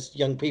learn as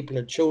young people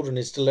and children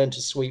is to learn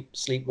to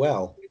sleep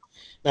well.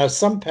 Now,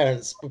 some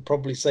parents would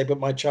probably say, but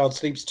my child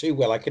sleeps too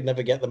well, I could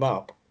never get them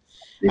up.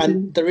 And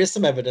Mhm. there is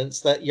some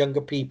evidence that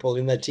younger people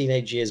in their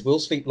teenage years will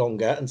sleep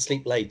longer and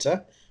sleep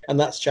later, and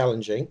that's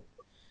challenging.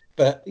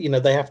 But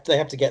they have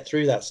to get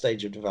through that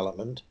stage of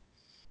development.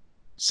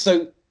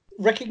 So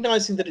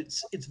recognizing that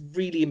it's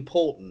really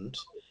important,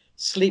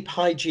 sleep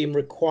hygiene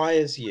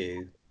requires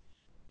you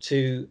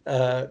to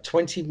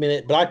 20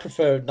 minutes, but I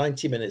prefer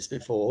 90 minutes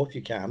before, if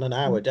you can, an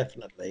hour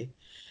definitely,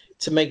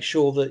 to make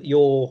sure that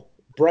your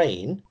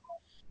brain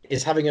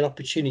is having an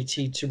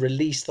opportunity to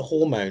release the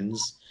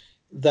hormones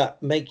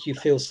that make you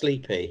feel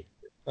sleepy.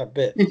 That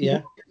bit, Mhm.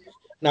 yeah.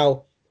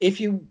 Now, if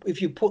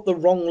you put the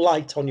wrong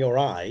light on your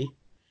eye,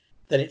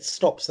 then it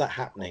stops that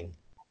happening.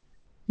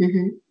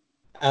 Mhm.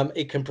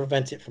 It can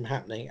prevent it from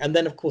happening, and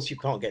then of course you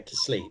can't get to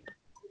sleep,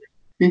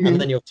 and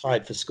then Mhm. you're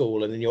tired for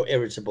school, and then you're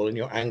irritable, and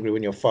you're angry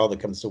when your father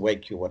comes to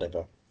wake you, or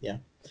whatever. Yeah.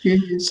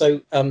 Mhm.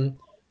 So,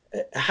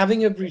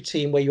 having a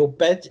routine where your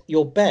bed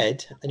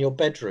and your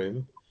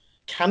bedroom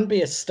can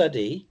be a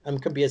study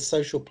and can be a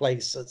social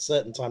place at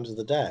certain times of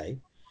the day,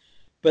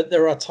 but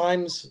there are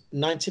times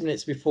 90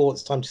 minutes before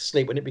it's time to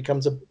sleep when it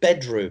becomes a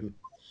bedroom,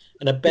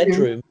 and a Mhm.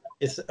 bedroom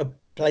is a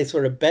place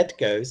where a bed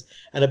goes,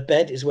 and a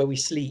bed is where we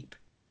sleep.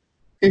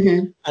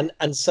 Mhm.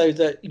 And so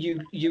that you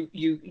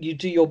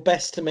do your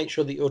best to make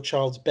sure that your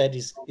child's bed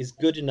is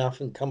good enough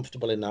and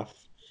comfortable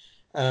enough,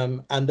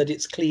 and that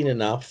it's clean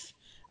enough,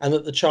 and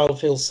that the child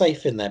feels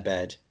safe in their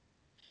bed,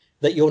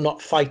 that you're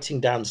not fighting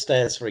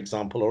downstairs, for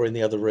example, or in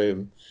the other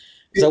room.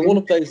 So all Mhm.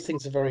 of those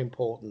things are very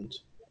important.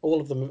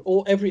 All of them,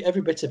 all every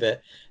bit of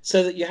it,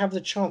 so that you have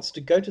the chance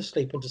to go to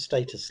sleep and to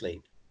stay to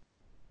sleep.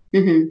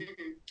 Mhm.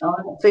 All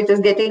right. So it is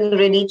getting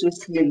ready to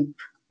sleep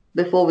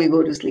before we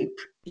go to sleep.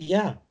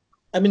 Yeah,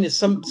 I mean,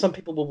 some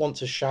people will want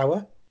to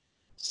shower.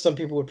 Some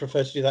people would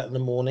prefer to do that in the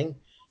morning.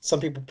 Some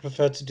people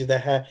prefer to do their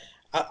hair.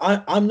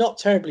 I'm not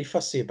terribly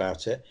fussy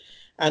about it.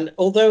 And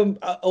although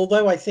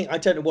I think I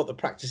don't know what the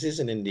practice is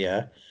in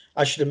India,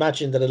 I should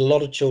imagine that a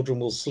lot of children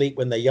will sleep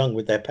when they're young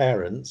with their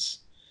parents.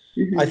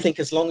 I Mhm. think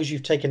as long as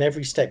you've taken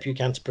every step you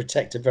can to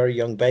protect a very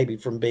young baby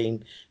from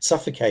being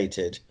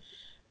suffocated,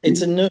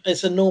 Mhm.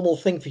 it's a normal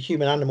thing for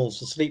human animals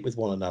to sleep with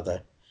one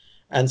another.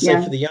 And so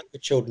Yeah. for the younger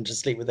children to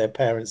sleep with their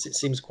parents, it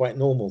seems quite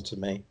normal to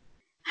me.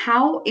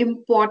 How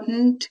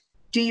important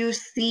do you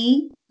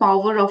see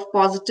power of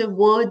positive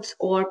words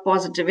or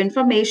positive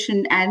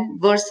information and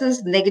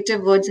versus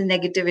negative words and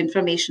negative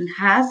information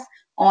has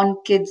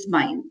on kids'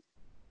 mind?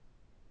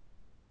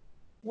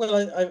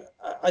 Well,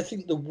 I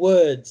think the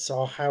words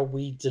are how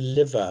we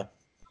deliver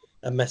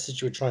a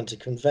message we're trying to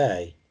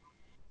convey.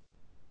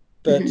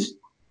 But Mhm.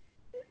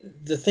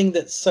 the thing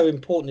that's so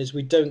important is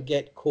we don't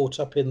get caught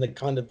up in the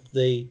kind of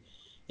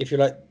if you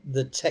like,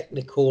 the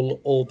technical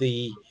or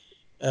the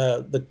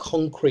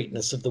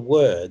concreteness of the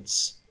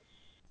words.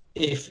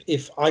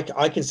 If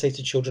I can say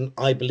to children,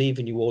 I believe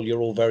in you all,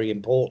 you're all very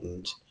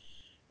important.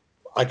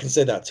 I can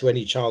say that to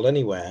any child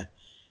anywhere,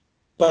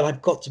 but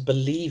I've got to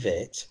believe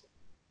it.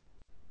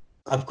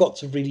 I've got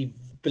to really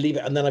believe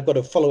it, and then I've got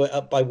to follow it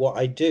up by what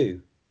I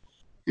do.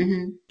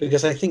 Mhm.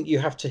 Because I think you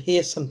have to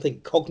hear something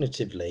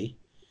cognitively,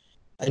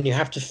 and you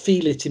have to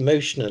feel it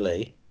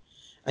emotionally,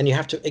 and you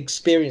have to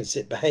experience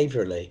it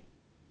behaviorally.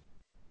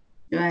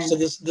 Right. So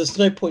there's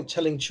no point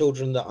telling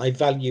children that I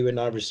value and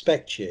I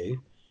respect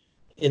you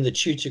in the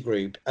tutor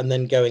group and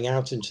then going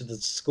out into the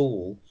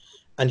school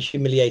and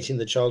humiliating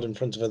the child in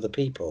front of other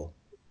people.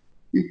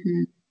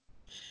 Mhm.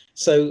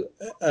 So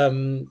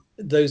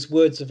those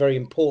words are very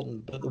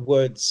important, but the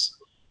words,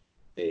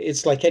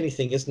 it's like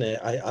anything, isn't it?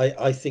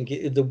 I think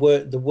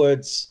the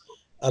words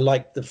are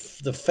like the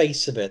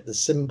face of it, the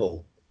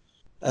symbol.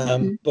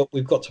 Mhm. But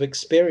we've got to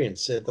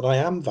experience it, that I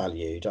am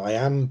valued. I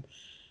am,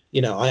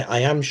 I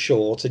am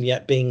short, and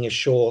yet being a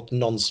short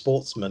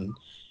non-sportsman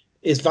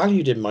is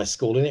valued in my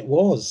school, and it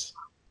was,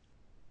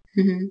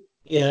 Mhm.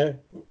 you know,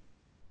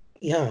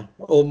 yeah.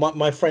 Or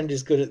my friend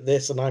is good at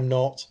this and I'm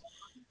not,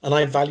 and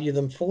I value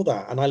them for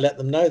that, and I let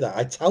them know that.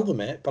 I tell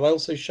them it, but I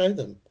also show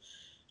them.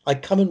 I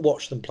come and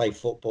watch them play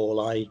football.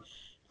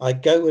 I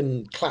go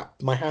and clap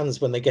my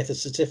hands when they get a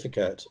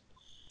certificate.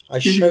 I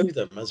show Mhm.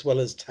 them as well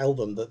as tell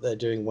them that they're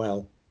doing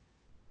well.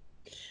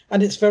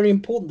 And it's very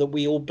important that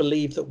we all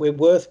believe that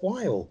we're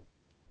worthwhile.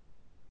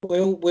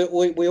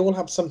 We all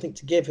have something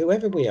to give,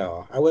 whoever we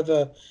are,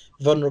 however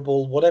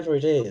vulnerable, whatever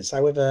it is.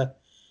 However,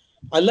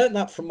 I learned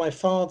that from my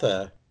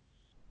father.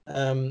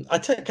 Can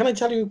I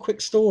tell you a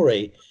quick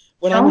story?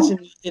 When I was Sure.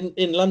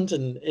 in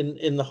London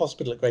in the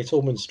hospital at Great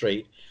Ormond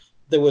Street,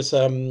 there was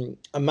a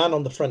man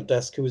on the front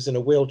desk who was in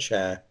a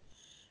wheelchair,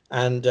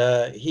 and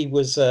he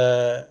was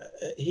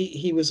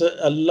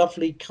a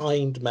lovely,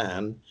 kind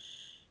man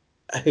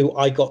who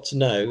I got to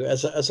know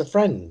as a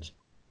friend.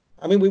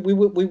 I mean,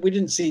 we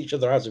didn't see each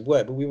other as it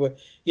were, but we were,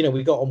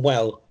 we got on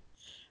well.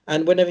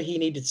 And whenever he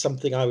needed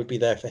something, I would be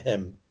there for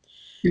him.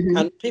 Mhm.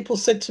 And people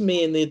said to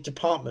me in the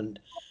department,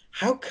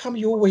 "How come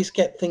you always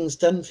get things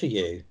done for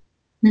you?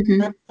 How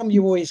Mhm. come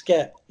you always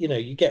get,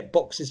 you get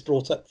boxes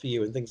brought up for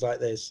you and things like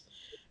this?"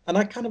 And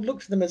I kind of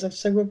looked at them as if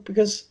say, well,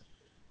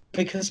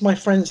 because my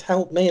friends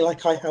helped me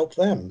like I helped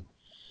them.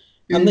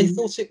 And they Mhm.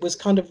 thought it was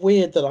kind of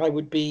weird that I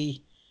would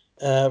be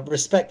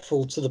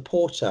respectful to the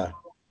porter.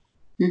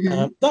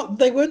 Mhm. But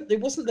they weren't. It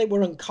wasn't they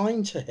were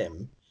unkind to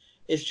him.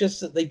 It's just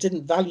that they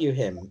didn't value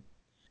him.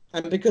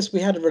 And because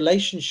we had a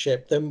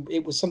relationship, then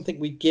it was something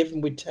we'd give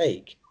and we'd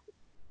take.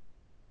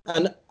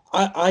 And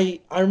I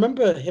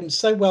remember him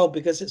so well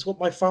because it's what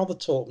my father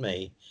taught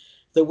me,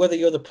 that whether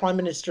you're the Prime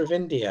Minister of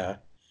India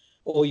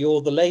or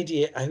you're the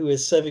lady who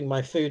is serving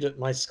my food at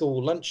my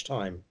school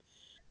lunchtime,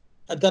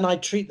 then I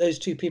treat those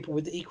two people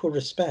with equal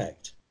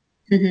respect.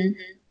 Mhm.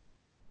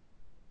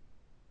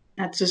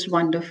 That's just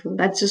wonderful.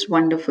 That's just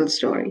wonderful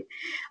story.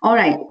 All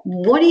right.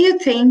 What do you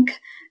think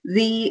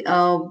the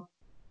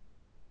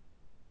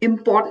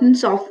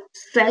importance of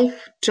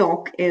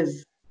self-talk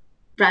is,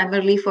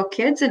 primarily for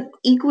kids and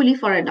equally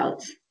for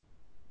adults?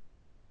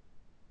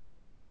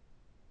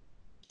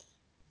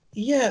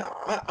 Yeah,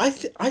 I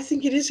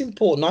think it is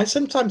important. I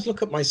sometimes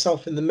look at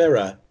myself in the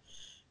mirror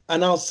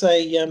and I'll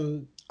say,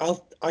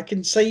 I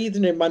can say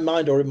either in my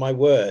mind or in my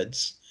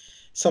words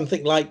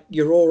something like,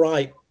 "You're all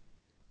right,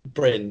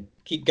 Bryn.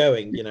 Keep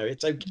going.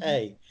 It's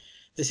okay.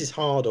 This is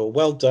hard," or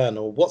 "Well done,"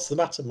 or "What's the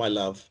matter, my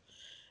love?"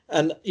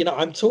 And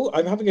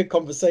I'm having a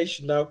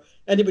conversation now.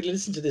 Anybody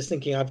listen to this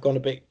thinking I've gone a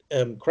bit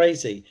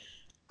crazy?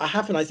 I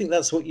haven't. I think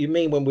that's what you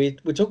mean when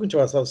we're talking to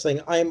ourselves,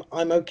 saying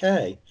I'm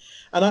okay.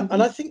 And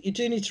I Mhm. think you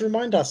do need to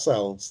remind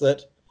ourselves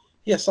that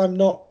yes, I'm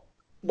not.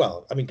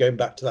 Well, I mean, going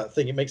back to that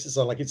thing, it makes it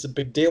sound like it's a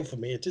big deal for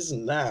me. It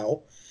isn't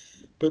now,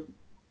 but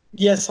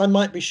yes, I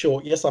might be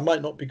short. Yes, I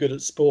might not be good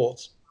at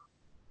sports,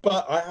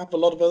 but I have a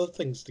lot of other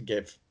things to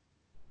give.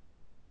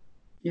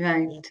 Yeah.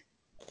 Right.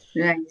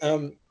 Right.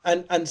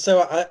 And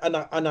so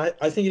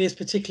I think it is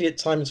particularly at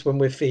times when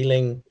we're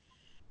feeling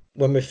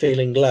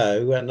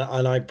low,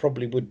 and I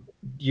probably would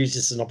use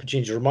this as an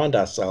opportunity to remind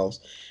ourselves.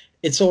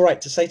 It's all right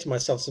to say to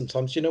myself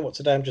sometimes, you know what,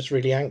 today I'm just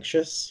really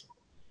anxious.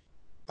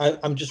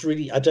 I'm just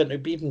really, I don't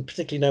know, even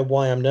particularly know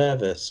why I'm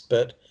nervous,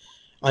 but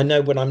I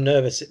know when I'm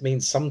nervous, it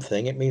means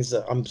something. It means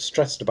that I'm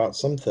stressed about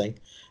something.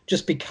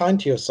 Just be kind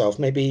to yourself.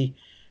 Maybe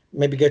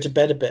go to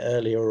bed a bit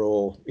earlier,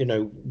 or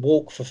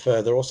walk for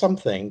further or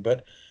something.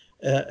 But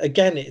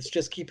again, it's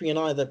just keeping an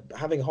eye that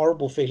having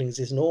horrible feelings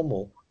is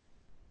normal.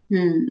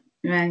 Hmm.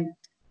 Right.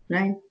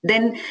 Right.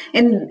 Then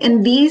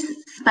in these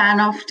span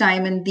of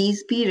time, in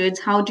these periods,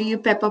 how do you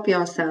pep up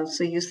yourself?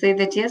 So you say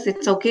that yes,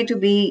 it's okay to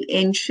be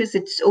anxious,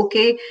 it's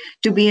okay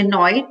to be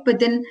annoyed, but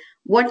then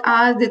what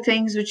are the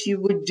things which you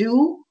would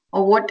do,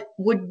 or what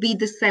would be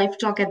the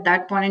self-talk at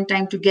that point in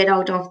time to get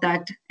out of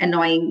that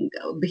annoying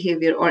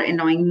behavior or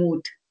annoying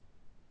mood?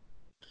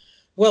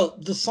 Well,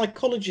 the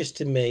psychologist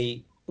in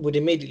me would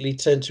immediately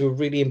turn to a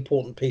really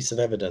important piece of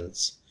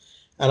evidence.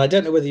 And I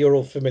don't know whether you're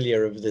all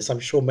familiar with this. I'm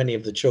sure many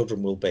of the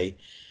children will be.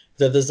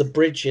 That there's a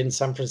bridge in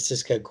San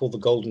Francisco called the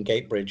Golden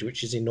Gate Bridge,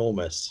 which is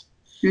enormous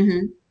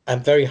Mm-hmm.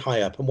 and very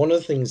high up. And one of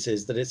the things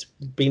is that it's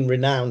been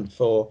renowned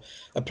for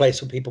a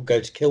place where people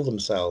go to kill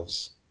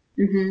themselves.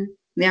 Mm-hmm.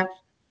 Yeah.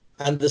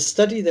 And the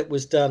study that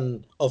was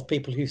done of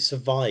people who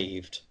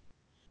survived,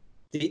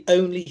 the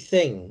only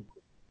thing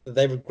that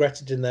they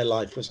regretted in their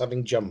life was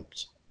having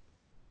jumped.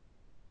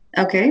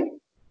 Okay.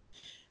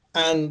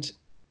 And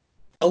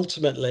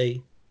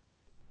ultimately,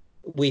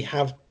 we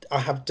have I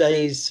have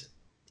days,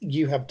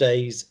 you have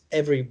days,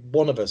 every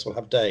one of us will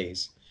have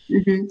days.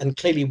 Mm-hmm. And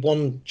clearly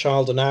one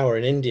child an hour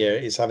in India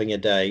is having a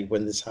day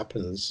when this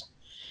happens.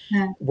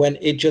 Yeah. when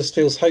it just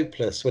feels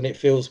hopeless, when it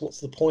feels, what's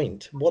the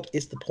point? What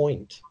is the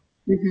point?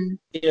 Mm-hmm.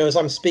 You know, as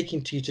I'm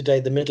speaking to you today,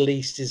 the Middle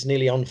East is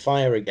nearly on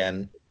fire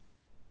again.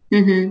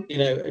 Mm-hmm. You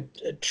know,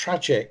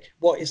 tragic.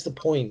 What is the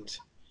point?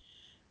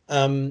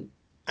 Um,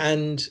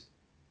 and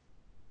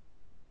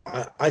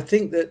I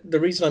think that the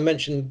reason I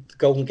mentioned the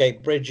Golden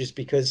Gate Bridge is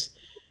because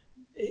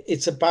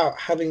it's about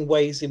having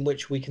ways in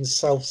which we can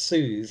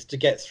self-soothe to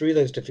get through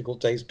those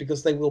difficult days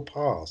because they will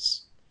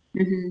pass.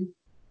 Mm-hmm.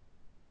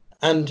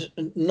 And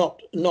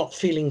not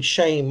feeling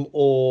shame,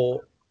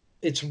 or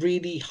it's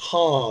really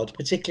hard,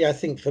 particularly I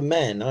think for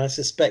men. I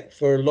suspect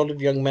for a lot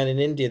of young men in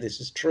India this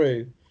is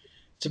true,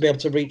 to be able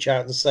to reach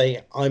out and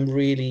say, I'm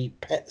really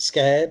pet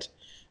scared,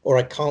 or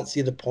I can't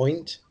see the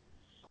point.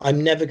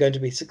 I'm never going to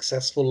be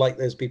successful like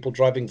those people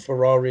driving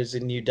Ferraris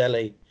in New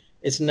Delhi.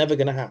 It's never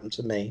going to happen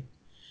to me.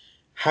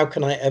 How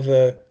can I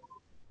ever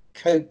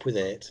cope with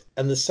it?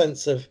 And the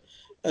sense of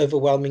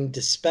overwhelming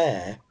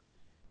despair,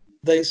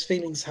 those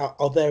feelings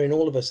are there in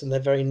all of us, and they're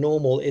very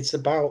normal. It's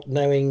about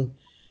knowing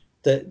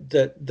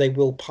that they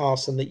will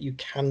pass, and that you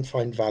can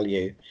find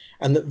value,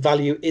 and that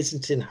value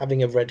isn't in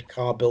having a red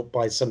car built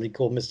by somebody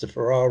called Mr.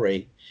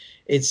 Ferrari.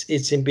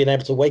 It's in being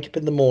able to wake up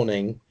in the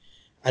morning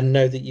and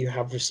know that you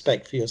have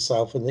respect for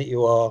yourself, and that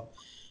you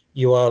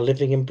are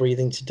living and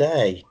breathing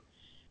today.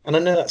 And I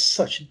know that's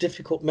such a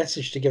difficult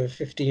message to give a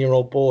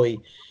 15-year-old boy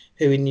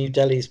who in New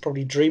Delhi is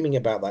probably dreaming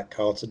about that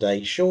car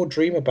today. Sure,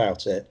 dream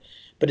about it,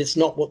 but it's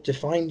not what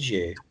defines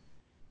you.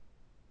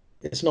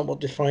 It's not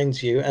what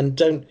defines you. And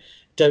don't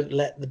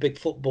let the big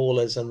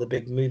footballers and the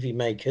big movie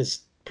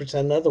makers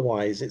pretend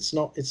otherwise. It's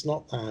not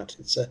that.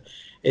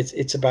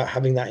 It's about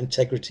having that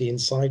integrity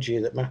inside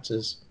you that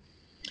matters.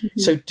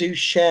 Mm-hmm. So do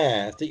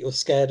share that you're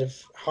scared of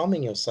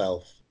harming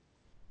yourself.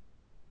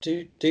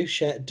 Do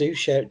share,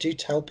 do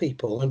tell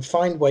people, and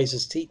find ways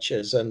as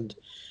teachers, and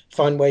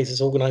find ways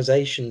as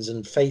organizations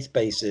and faith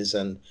bases,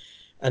 and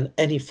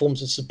any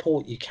forms of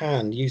support you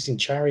can, using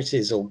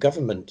charities or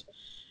government,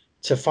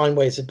 to find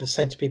ways of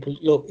saying to people,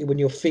 look, when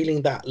you're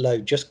feeling that low,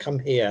 just come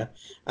here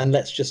and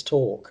let's just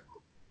talk.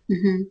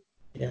 Mm-hmm.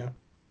 Yeah.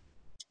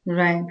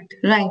 Right,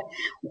 right.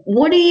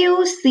 What do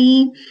you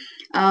see?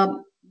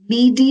 Um,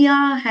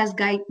 Media has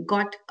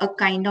got a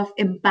kind of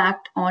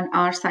impact on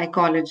our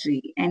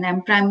psychology, and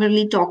I'm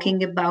primarily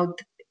talking about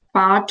the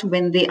part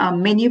when they are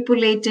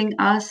manipulating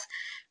us,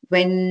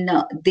 when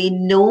they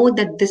know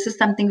that this is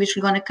something which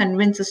is going to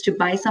convince us to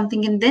buy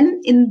something, and then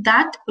in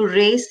that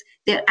race,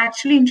 they're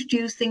actually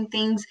introducing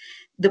things,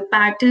 the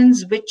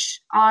patterns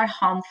which are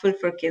harmful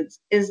for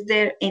kids. Is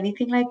there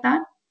anything like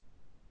that?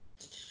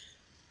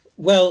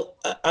 Well,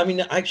 I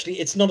mean, actually,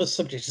 it's not a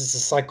subject as a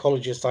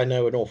psychologist I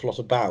know an awful lot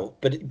about,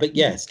 but Mhm.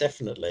 yes,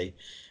 definitely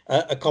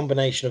a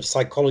combination of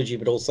psychology,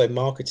 but also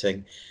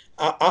marketing.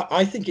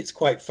 I think it's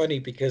quite funny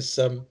because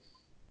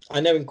I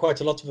know in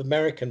quite a lot of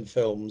American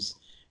films,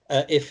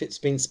 if it's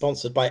been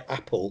sponsored by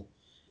Apple,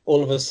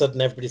 all of a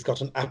sudden everybody's got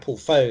an Apple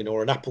phone,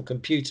 or an Apple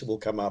computer will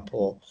come up,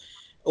 or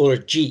a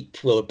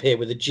Jeep will appear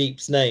with a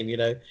Jeep's name, you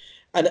know.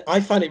 And I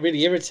find it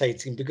really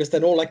irritating because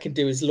then all I can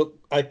do is look,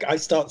 I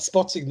start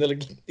spotting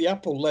the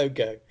Apple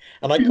logo,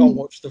 and I can't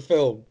watch the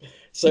film.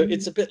 So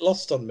it's a bit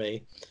lost on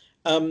me.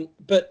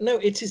 But no,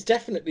 it is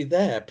definitely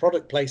there.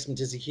 Product placement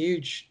is a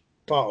huge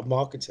part of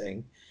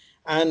marketing.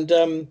 And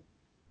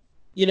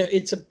you know,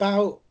 it's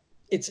about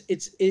it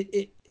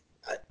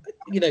uh,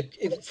 you know,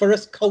 for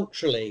us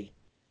culturally,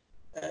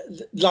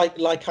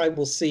 like I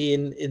will see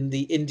in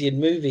the Indian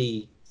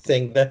movie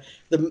thing,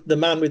 the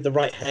man with the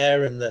right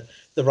hair and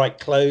the right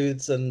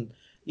clothes, and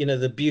you know,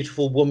 the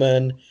beautiful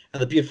woman,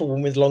 and the beautiful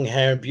woman with long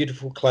hair and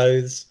beautiful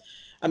clothes.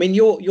 I mean,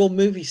 your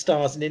movie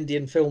stars in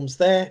Indian films,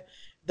 they're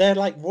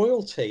like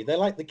royalty. They're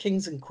like the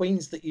kings and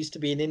queens that used to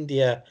be in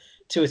India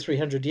 200 or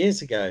 300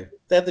 years ago.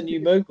 They're the new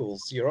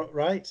moguls. You're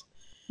right,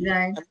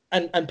 Right.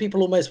 and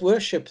people almost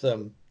worship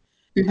them,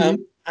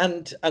 Mm-hmm.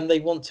 and they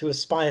want to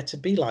aspire to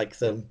be like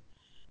them.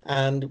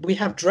 And we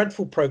have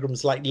dreadful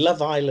programs like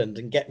Love Island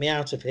and Get Me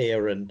Out of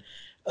Here, and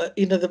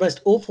you know, the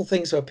most awful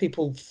things where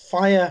people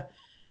fly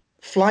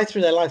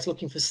through their lives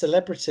looking for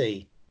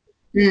celebrity.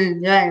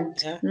 Mm,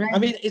 right, Yeah, I right.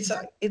 mean, it's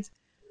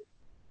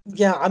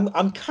yeah.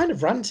 I'm kind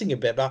of ranting a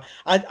bit, but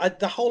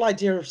the whole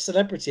idea of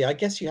celebrity, I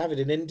guess you have it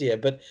in India,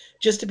 but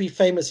just to be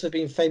famous for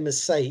being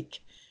famous sake,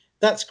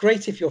 that's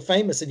great if you're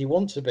famous and you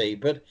want to be,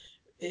 but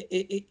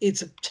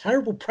it's a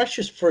terrible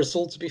pressure for us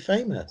all to be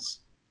famous.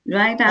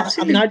 Right,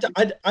 I mean,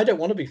 absolutely. I don't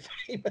want to be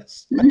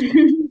famous. I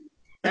don't.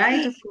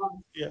 Right, of course.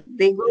 Yeah.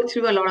 They go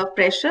through a lot of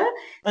pressure.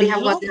 A They have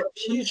got lot, their own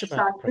huge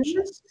amount of pressure.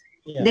 struggles.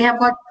 They Yeah. have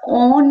got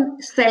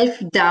own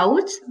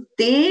self-doubts.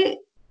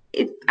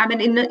 I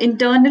mean,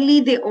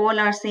 internally, they all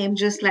are same,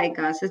 just like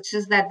us. It's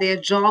just that their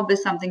job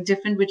is something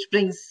different, which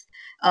brings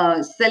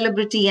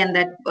celebrity and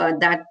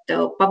that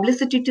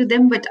publicity to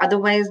them. But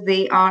otherwise,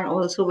 they are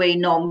also very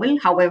normal.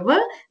 However,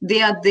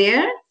 they are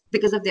there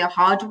because of their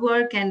hard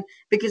work and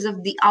because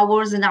of the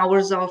hours and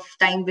hours of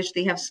time which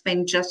they have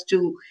spent just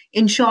to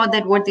ensure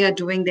that what they are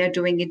doing, they're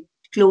doing it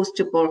close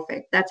to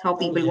perfect. That's how Oh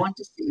people yeah. want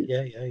to see it.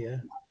 Yeah, yeah, yeah.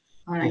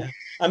 All right. Yeah.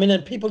 I mean,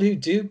 and people who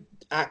do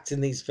act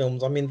in these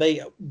films. I mean,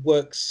 they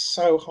work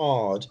so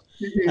hard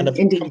and have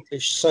Indeed.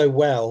 accomplished so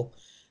well.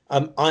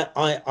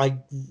 I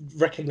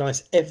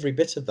recognize every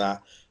bit of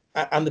that,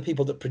 and the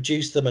people that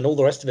produce them and all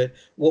the rest of it.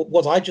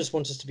 What I just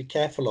want us to be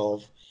careful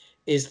of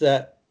is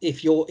that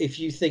if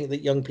you think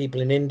that young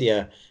people in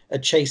India are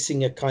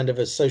chasing a kind of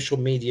a social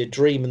media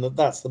dream and that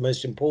that's the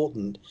most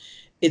important,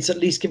 it's at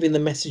least giving the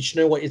message,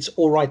 you know what, it's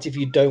all right if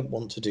you don't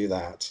want to do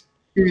that.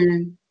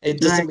 Mm, It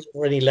doesn't right. mean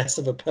you're any less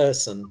of a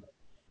person.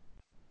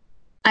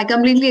 I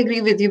completely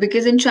agree with you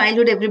because in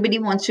childhood, everybody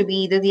wants to be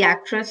either the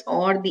actress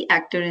or the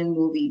actor in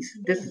movies.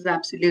 This Yeah, is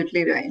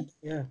absolutely right.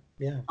 yeah,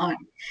 yeah, All right.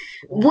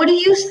 yeah. What do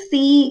you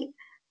see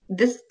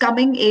this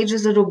coming age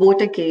is a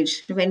robotic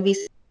age? When we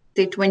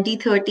say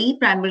 2030,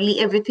 primarily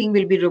everything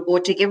will be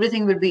robotic,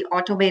 everything will be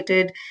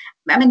automated.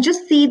 I mean,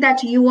 just see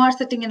that you are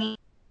sitting in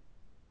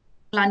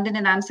London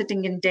and I'm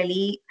sitting in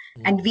Delhi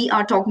and we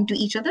are talking to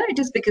each other. It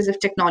is because of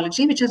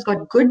technology, which has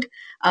got good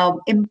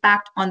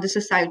impact on the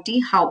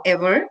society.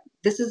 However,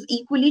 this is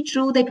equally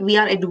true that we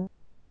are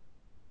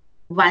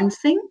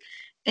advancing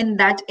in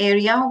that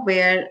area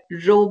where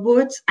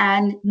robots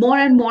and more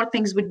and more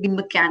things would be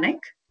mechanic.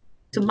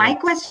 So my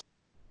question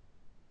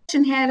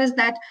here is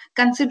that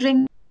Yes.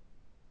 considering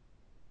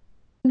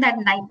that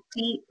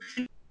 90%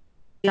 of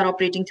our brains are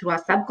operating through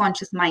our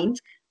subconscious minds,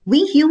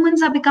 we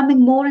humans are becoming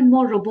more and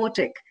more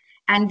robotic.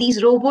 And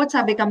these robots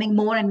are becoming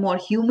more and more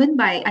human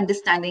by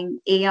understanding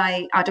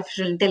AI,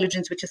 artificial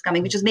intelligence, which is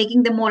coming, which is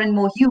making them more and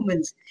more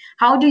humans.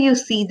 How do you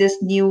see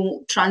this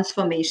new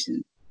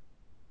transformation?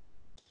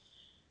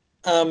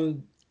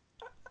 Um,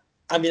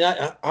 I mean,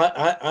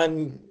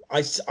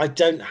 I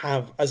don't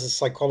have, as a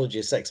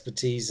psychologist,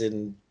 expertise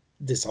in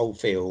this whole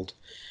field.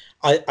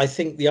 I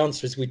think the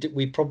answer is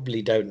we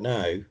probably don't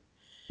know.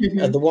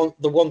 Mm-hmm.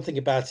 The one thing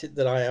about it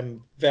that I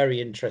am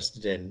very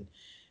interested in,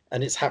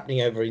 and it's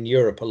happening over in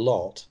Europe a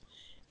lot,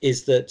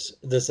 is that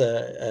there's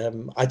a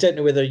I don't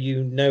know whether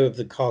you know of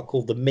the car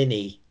called the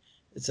Mini.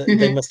 They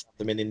Mm-hmm. must have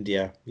them in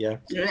India, yeah.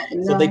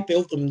 So they No.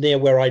 built them near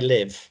where I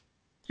live.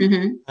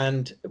 Mm-hmm.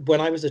 And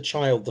when I was a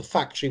child, the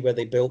factory where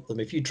they built them,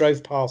 if you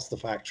drove past the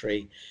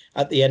factory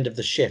at the end of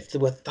the shift, there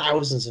were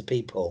thousands of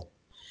people.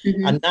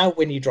 Mm-hmm. And now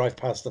when you drive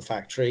past the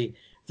factory,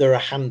 there are a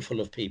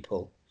handful of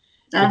people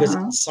because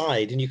Uh-huh.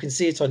 inside, and you can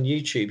see it on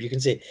YouTube, you can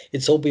see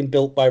it's all been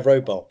built by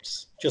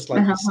robots, just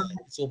like you Uh-huh. say,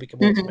 it's all become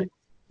Mm-hmm. automated.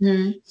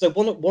 Mm-hmm. So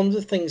one of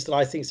the things that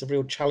I think is a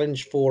real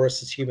challenge for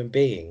us as human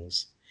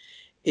beings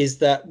is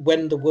that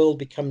when the world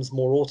becomes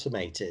more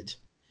automated,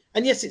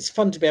 and yes, it's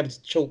fun to be able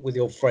to talk with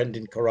your friend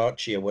in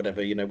Karachi or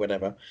whatever, you know,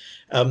 whatever.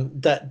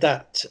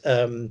 That's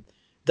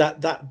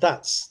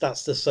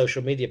the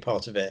social media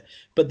part of it.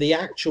 But the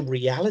actual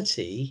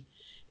reality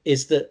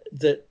is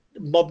that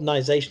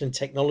modernization and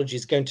technology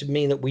is going to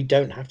mean that we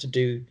don't have to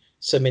do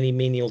so many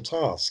menial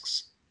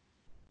tasks.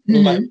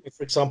 Like, Mm-hmm.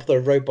 for example, there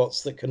are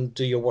robots that can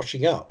do your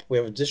washing up. We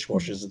have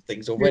dishwashers and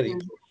things already.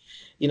 Mm-hmm.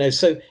 You know,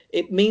 so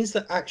it means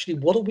that actually,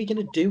 what are we going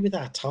to do with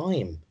our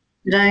time?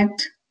 Right.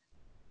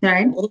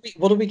 Right.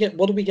 What are we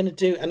going to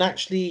do? And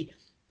actually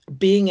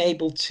being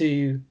able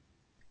to,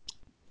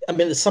 I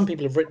mean, some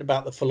people have written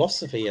about the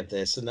philosophy of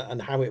this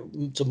and how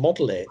it to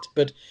model it,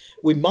 but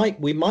we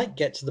might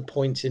get to the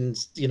point in,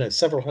 you know,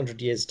 several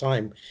hundred years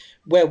time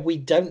where we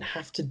don't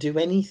have to do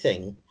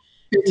anything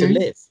to Mm-hmm.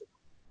 live.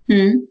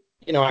 Mm-hmm.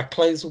 You know, our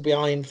clothes will be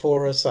ironed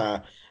for us,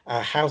 our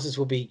houses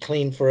will be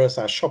cleaned for us,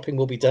 our shopping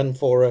will be done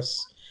for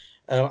us.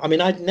 I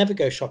mean, I'd never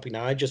go shopping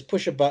now. I just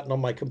push a button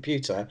on my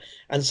computer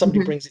and somebody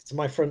Mm-hmm. brings it to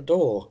my front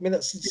door. I mean,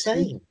 that's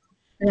insane.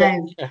 But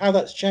Right. you know, how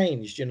that's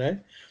changed, you know.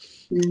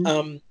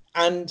 Mm-hmm.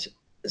 And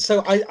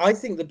so I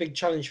think the big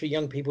challenge for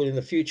young people in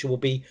the future will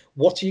be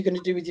what are you going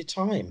to do with your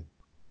time?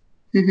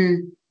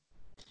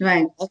 Mm-hmm.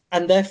 Right.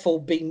 And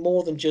therefore being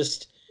more than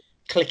just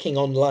clicking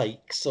on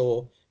likes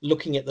or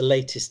looking at the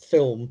latest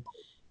film,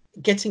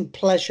 getting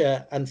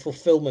pleasure and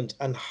fulfillment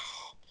and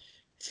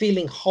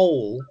feeling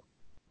whole.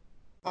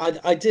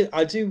 I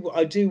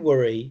do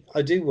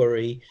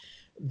worry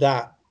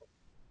that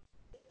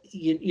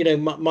you know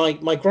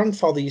my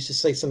grandfather used to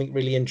say something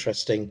really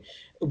interesting.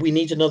 We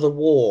need another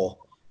war.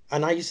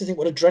 And I used to think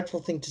what a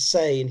dreadful thing to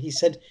say. And he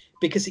said,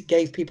 because it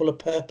gave people a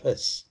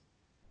purpose.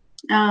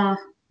 Uh,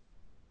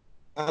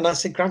 And I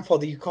said,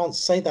 Grandfather, you can't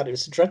say that. It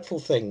was a dreadful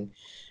thing.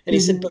 And he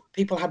said, mm-hmm. but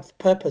people have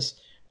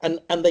purpose and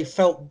they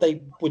felt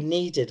they were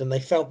needed and they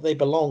felt they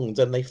belonged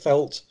and they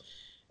felt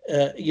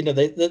you know,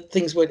 that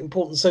things weren't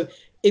important. So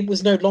it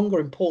was no longer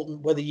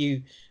important whether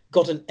you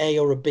got an A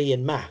or a B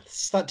in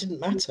maths. That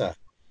didn't matter.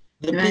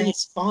 The B Right.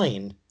 is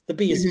fine. The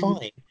B is Mm-hmm.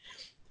 fine.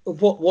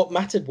 What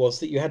mattered was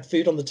that you had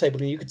food on the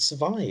table and you could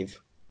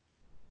survive.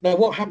 Now,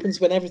 what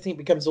happens when everything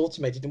becomes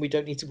automated and we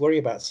don't need to worry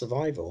about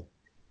survival?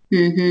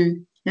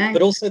 Mm-hmm. But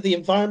Right. also the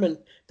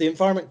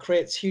environment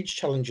creates huge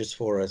challenges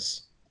for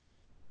us.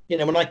 You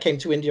know, when I came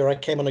to India, I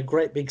came on a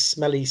great big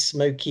smelly,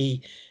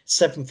 smoky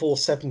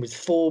 747 with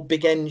four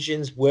big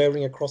engines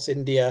whirring across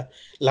India,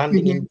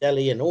 landing Mm-hmm. in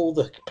Delhi, and all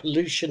the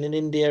pollution in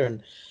India,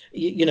 and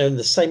you know, and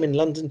the same in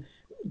London.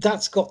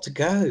 That's got to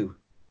go.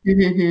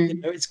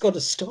 Mm-hmm. It's got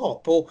to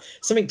stop, or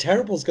something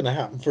terrible is going to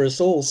happen for us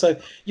all. So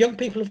young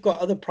people have got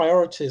other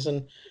priorities,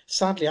 and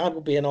sadly, I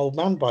will be an old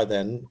man by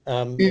then,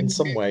 in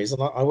some Mm-hmm. ways,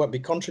 and I won't be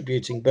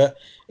contributing. But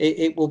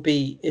it'll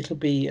be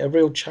a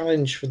real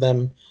challenge for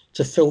them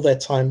to fill their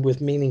time with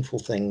meaningful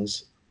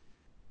things.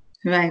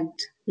 Right,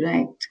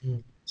 right.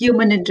 Mm.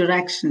 Human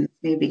interaction,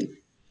 maybe.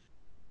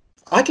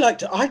 I'd like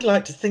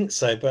to think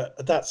so, but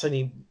it's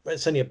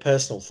only a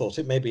personal thought.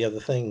 It may be other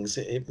things.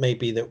 It may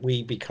be that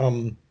we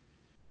become.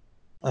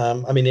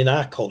 I mean, in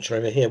our culture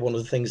over here, one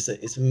of the things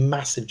that is a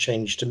massive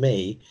change to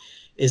me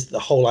is the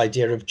whole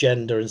idea of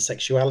gender and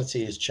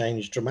sexuality has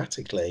changed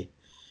dramatically.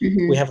 We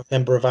Mm-hmm. have a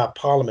member of our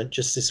parliament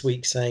just this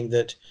week saying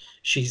that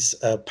she's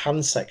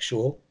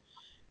pansexual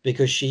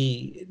because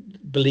she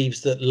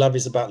believes that love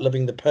is about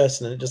loving the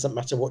person and it doesn't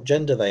matter what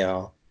gender they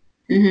are.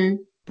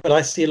 Mm-hmm. But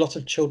I see a lot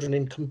of children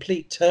in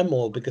complete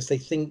turmoil because they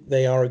think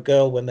they are a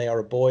girl when they are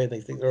a boy and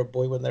they think they're a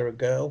boy when they're a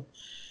girl.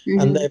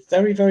 And Mm-hmm. they're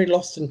very, very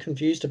lost and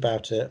confused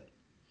about it.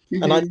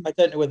 And Mm-hmm. I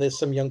don't know whether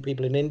some young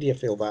people in India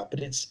feel that, but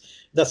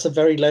that's a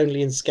very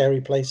lonely and scary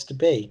place to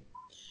be.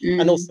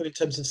 And Mm. also in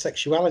terms of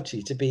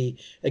sexuality, to be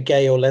a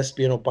gay or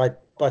lesbian or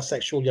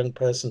bisexual young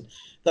person,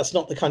 that's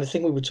not the kind of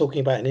thing we were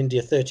talking about in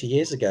India 30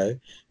 years ago,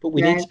 but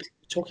we need to Right,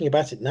 be talking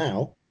about it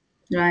now.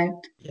 right.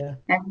 Yeah.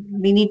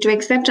 And we need to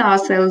accept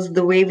ourselves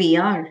the way we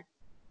are.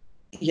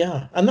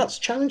 Yeah. And that's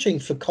challenging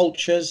for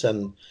cultures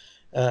and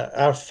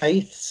our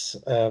faiths.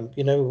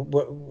 It's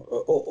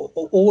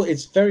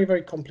very,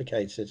 very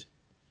complicated.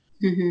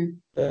 Mm-hmm.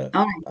 But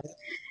All right.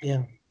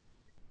 yeah.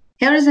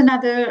 Here is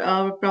another,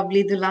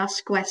 probably the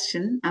last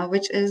question,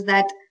 which is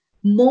that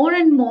more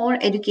and more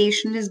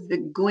education is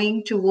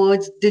going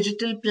towards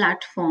digital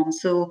platforms.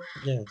 So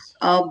Yes.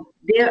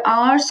 there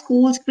are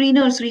schools,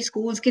 pre-nursery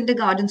schools,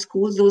 kindergarten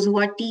schools, those who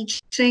are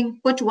teaching,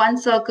 put one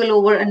circle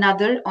over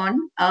another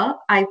on a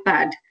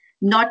iPad,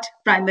 not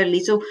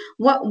primarily. So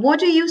what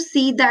do you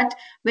see that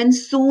when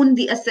soon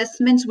the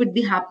assessments would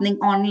be happening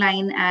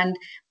online and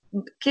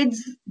kids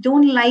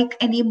don't like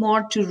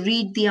anymore to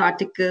read the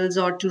articles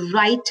or to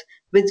write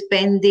with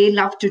pen. They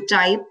love to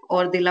type,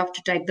 or they love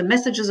to type the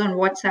messages on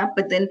WhatsApp,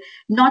 but then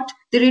not,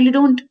 they really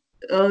don't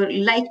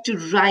like to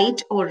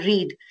write or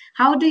read.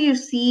 How do you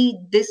see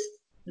this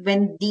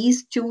when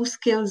these two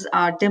skills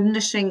are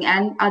diminishing,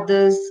 and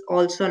others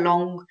also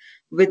along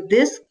with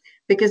this,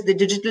 because the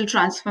digital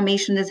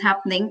transformation is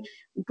happening?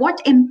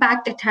 What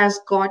impact it has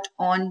got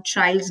on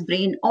child's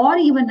brain or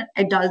even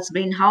adult's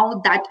brain, how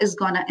that is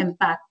going to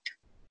impact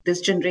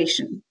this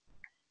generation?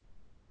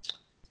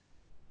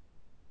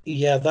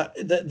 Yeah,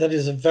 that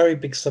is a very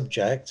big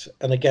subject.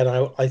 And again,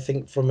 I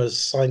think from a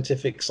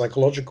scientific,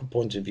 psychological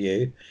point of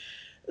view,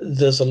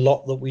 there's a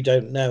lot that we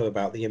don't know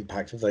about the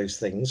impact of those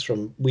things.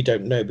 We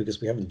don't know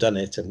because we haven't done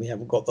it and we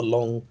haven't got the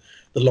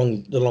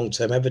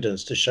long-term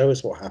evidence to show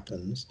us what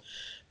happens.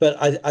 But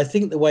I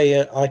think the way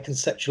I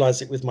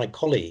conceptualize it with my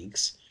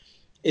colleagues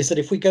is that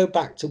if we go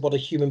back to what a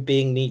human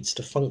being needs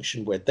to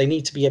function with, they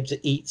need to be able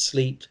to eat,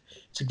 sleep,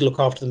 to look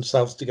after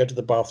themselves, to go to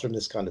the bathroom,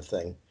 this kind of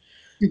thing.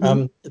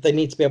 Mm-hmm. They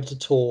need to be able to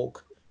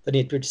talk. They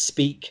need to be able to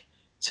speak,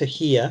 to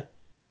hear,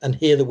 and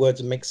hear the words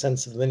and make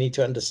sense of them. They need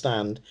to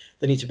understand.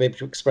 They need to be able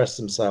to express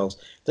themselves.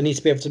 They need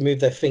to be able to move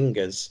their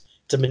fingers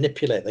to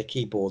manipulate their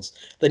keyboards.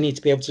 They need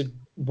to be able to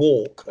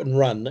walk and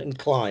run and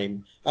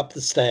climb up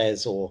the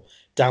stairs or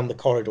down the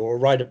corridor or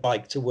ride a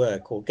bike to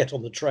work or get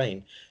on the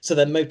train. So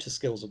their motor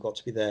skills have got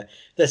to be there.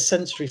 Their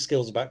sensory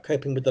skills about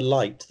coping with the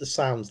light, the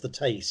sounds, the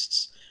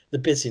tastes, the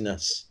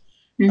busyness,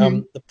 Mm-hmm.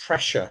 the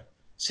pressure,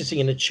 sitting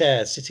in a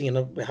chair,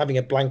 having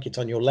a blanket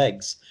on your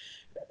legs.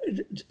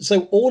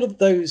 So all of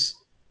those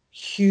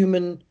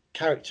human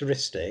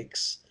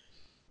characteristics,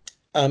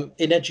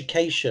 in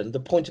education, the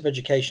point of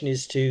education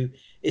is to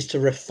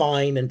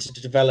refine and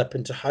to develop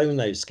and to hone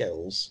those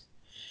skills.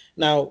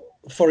 Now,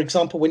 for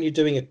example, when you're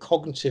doing a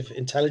cognitive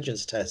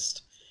intelligence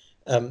test,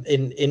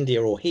 in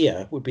India or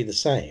here would be the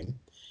same.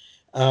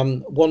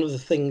 One of the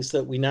things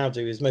that we now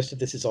do is most of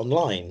this is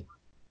online.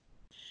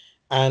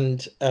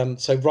 And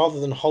so rather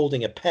than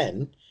holding a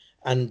pen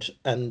and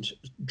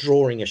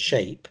drawing a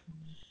shape,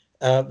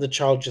 the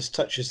child just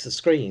touches the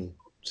screen.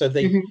 So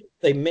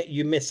Mm-hmm.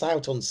 you miss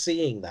out on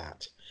seeing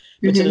that.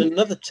 But in Mm-hmm.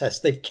 another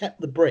test, they've kept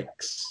the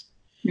bricks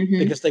Mm-hmm.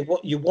 because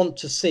you want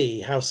to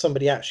see how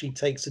somebody actually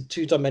takes a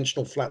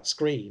two-dimensional flat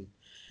screen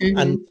and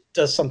Mm-hmm.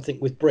 does something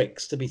with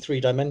bricks to be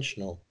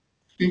three-dimensional.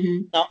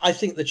 Mm-hmm. Now, I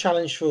think the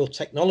challenge for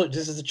technology,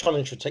 this is a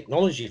challenge for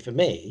technology for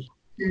me,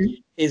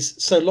 is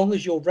so long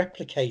as you're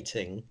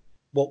replicating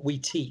what we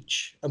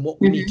teach and what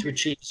we need to Mm-hmm.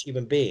 achieve as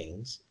human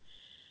beings,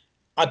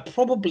 I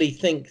probably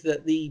think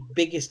that the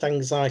biggest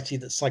anxiety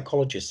that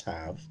psychologists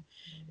have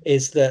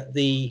is that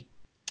the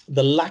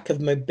lack of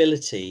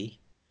mobility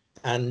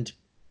and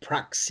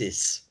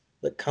praxis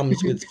that comes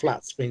Mm-hmm. with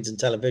flat screens and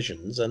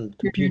televisions and Mm-hmm.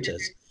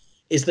 computers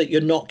is that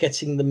you're not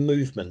getting the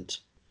movement.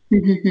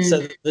 Mm-hmm.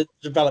 So the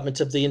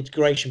development of the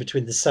integration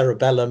between the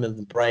cerebellum and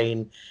the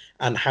brain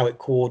and how it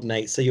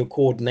coordinates. So your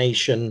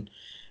coordination,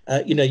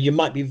 you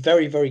might be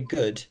very, very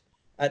good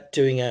at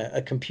doing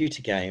a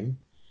computer game,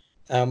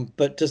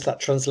 But does that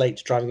translate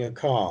to driving a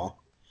car?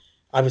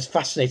 I was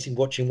fascinated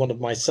watching one of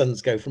my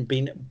sons go from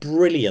being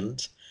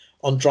brilliant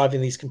on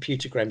driving these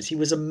computer games. He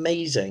was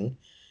amazing.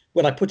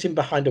 When I put him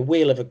behind a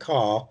wheel of a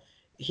car,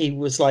 he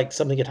was like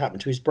something had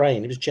happened to his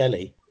brain. It was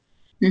jelly.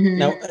 Hmm.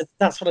 Now,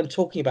 that's what I'm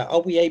talking about.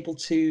 Are we able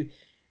to?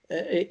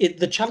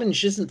 The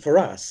challenge isn't for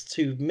us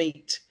to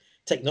meet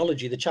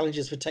technology. The challenge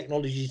is for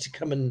technology to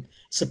come and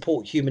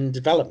support human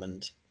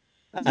development,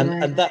 and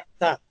Right.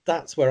 and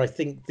that's where I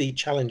think the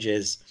challenge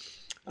is.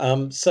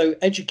 So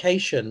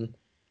education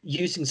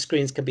using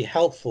screens can be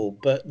helpful,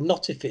 but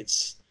not if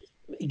it's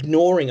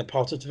ignoring a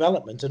part of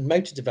development and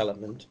motor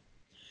development.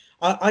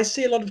 I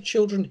see a lot of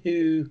children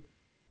who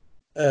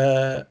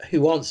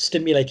aren't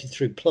stimulated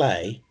through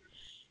play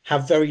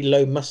have very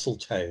low muscle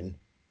tone.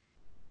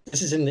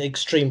 This is in the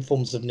extreme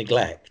forms of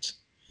neglect.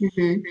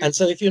 Hmm. And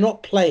so if you're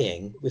not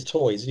playing with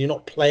toys and you're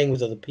not playing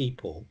with other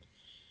people,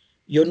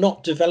 you're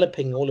not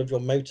developing all of your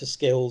motor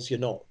skills, you're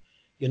not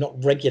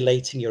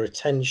regulating your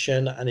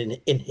attention and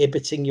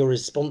inhibiting your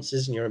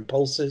responses and your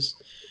impulses.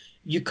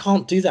 You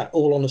can't do that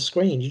all on a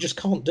screen. You just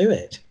can't do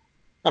it.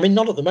 I mean,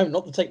 not at the moment,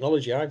 not the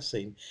technology I've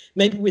seen.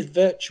 Maybe with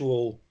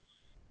virtual,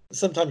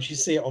 sometimes you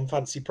see it on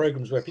fancy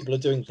programs where people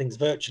are doing things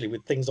virtually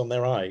with things on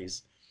their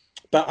eyes.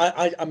 But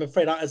I'm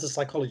afraid, as a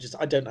psychologist,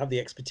 I don't have the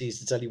expertise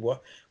to tell you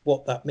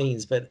what that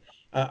means. But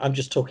I'm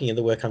just talking in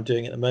the work I'm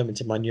doing at the moment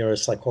in my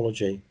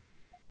neuropsychology.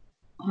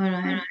 All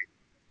right.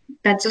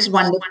 That's just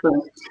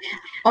wonderful.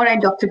 All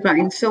right, Dr.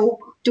 Bryan. So,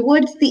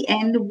 towards the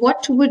end,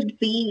 what would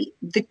be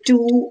the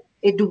two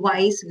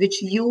advice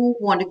which you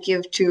want to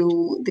give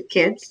to the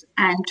kids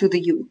and to the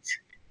youth?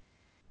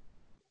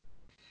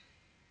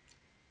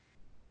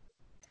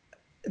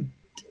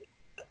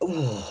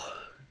 Oh,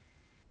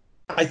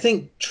 I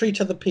think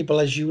treat other people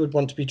as you would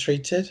want to be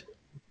treated.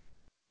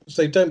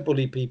 So don't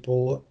bully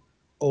people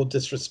or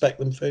disrespect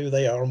them for who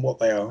they are and what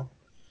they are.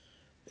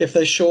 If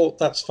they're short,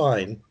 that's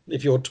fine.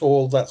 If you're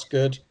tall, that's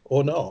good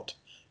or not.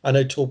 I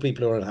know tall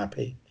people are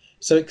unhappy.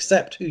 So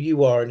accept who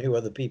you are and who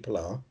other people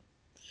are.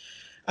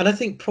 And I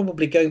think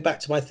probably going back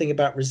to my thing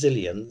about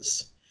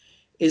resilience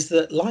is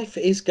that life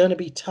is going to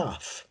be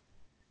tough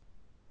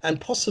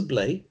and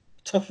possibly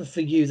tougher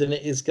for you than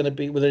it is going to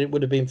be than it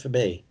would have been for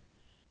me.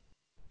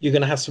 You're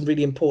going to have some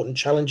really important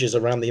challenges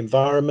around the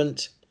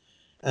environment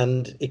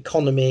and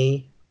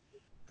economy.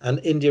 And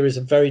India is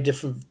a very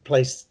different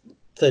place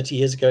 30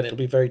 years ago, and it'll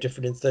be very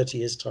different in 30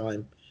 years'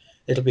 time.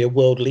 It'll be a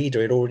world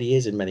leader. It already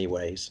is in many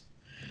ways.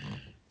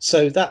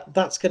 So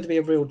that's going to be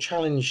a real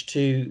challenge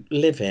to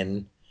live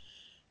in.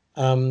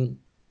 Um,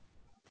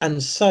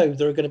 and so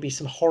there are going to be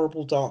some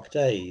horrible dark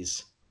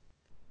days.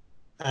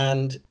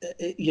 And,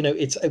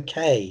 it's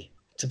okay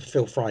to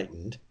feel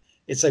frightened.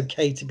 It's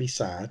okay to be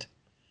sad.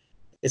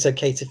 It's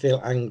okay to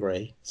feel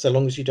angry, so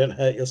long as you don't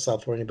hurt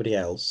yourself or anybody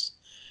else.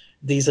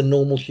 These are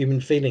normal human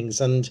feelings,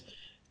 and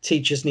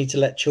teachers need to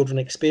let children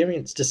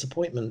experience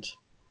disappointment.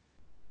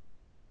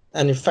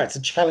 And in fact,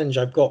 a challenge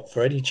I've got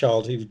for any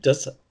child who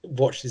does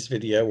watch this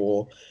video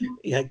or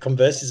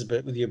converses a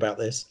bit with you about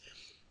this,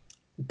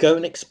 go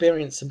and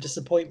experience some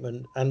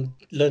disappointment and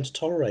learn to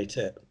tolerate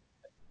it.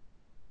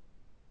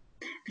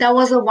 That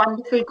was a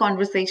wonderful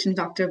conversation,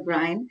 Dr.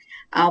 Bryan.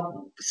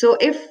 So,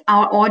 if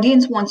our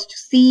audience wants to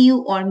see you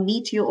or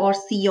meet you or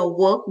see your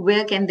work,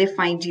 where can they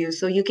find you?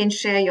 So, you can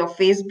share your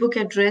Facebook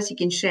address, you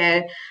can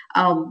share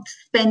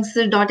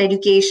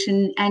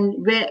Spenser.education,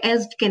 and where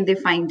else can they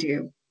find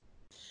you?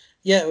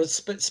 Yeah, it was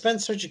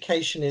Spenser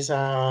Education is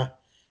our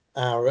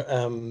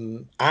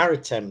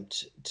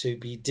attempt to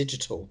be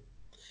digital,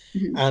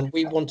 Mhm. and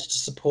we wanted to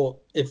support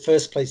in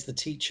first place the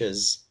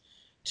teachers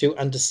to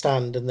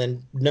understand and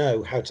then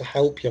know how to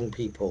help young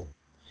people.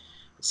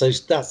 So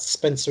that's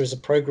Spenser is a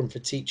program for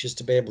teachers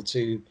to be able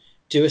to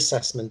do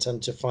assessment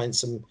and to find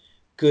some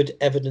good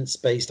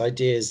evidence-based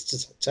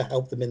ideas to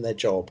help them in their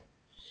job.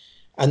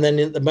 And then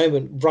at the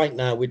moment, right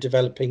now, we're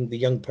developing the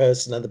young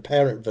person and the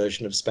parent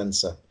version of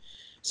Spenser.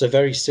 So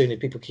very soon, if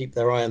people keep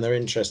their eye and they're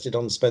interested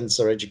on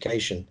Spenser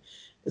Education,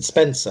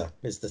 Spenser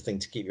is the thing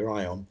to keep your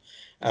eye on.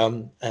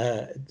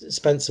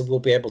 Spenser will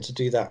be able to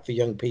do that for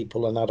young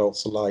people and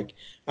adults alike.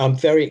 I'm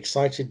very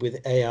excited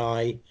with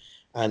AI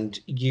and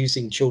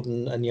using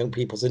children and young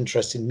people's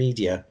interest in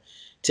media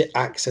to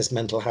access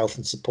mental health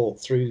and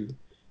support through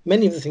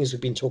many of the things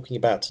we've been talking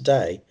about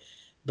today,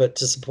 but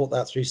to support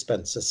that through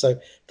Spenser. So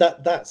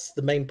that's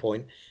the main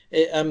point.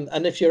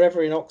 And if you're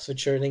ever in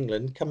Oxfordshire in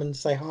England, come and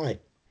say hi.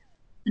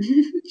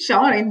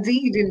 Sure,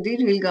 indeed,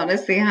 indeed, we're gonna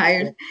say Yeah. hi.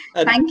 And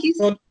Thank you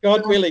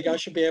God so willing, I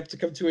should be able to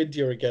come to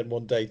India again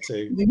one day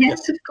too. Yeah.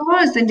 Yes, of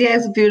course. India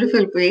is a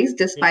beautiful place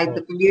despite Yeah.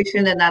 the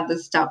pollution and other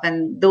stuff.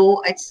 And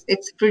though it's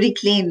pretty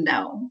clean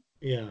now.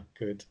 Yeah.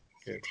 Good.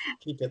 Good.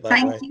 Keep it that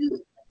Thank way.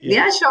 you.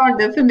 Yeah. Yeah, sure,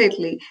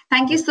 definitely.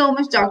 Thank you Yeah. so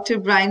much, Dr.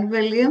 Brian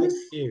Williams.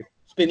 Thank you.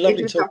 It's been It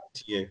lovely was talking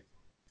to you.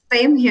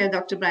 same here,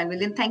 Dr. Brian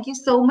Williams. Thank you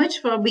so much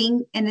for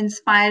being an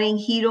inspiring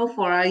hero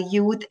for our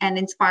youth and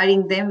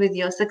inspiring them with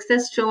your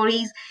success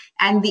stories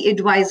and the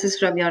advices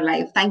from your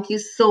life. Thank you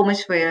so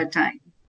much for your time.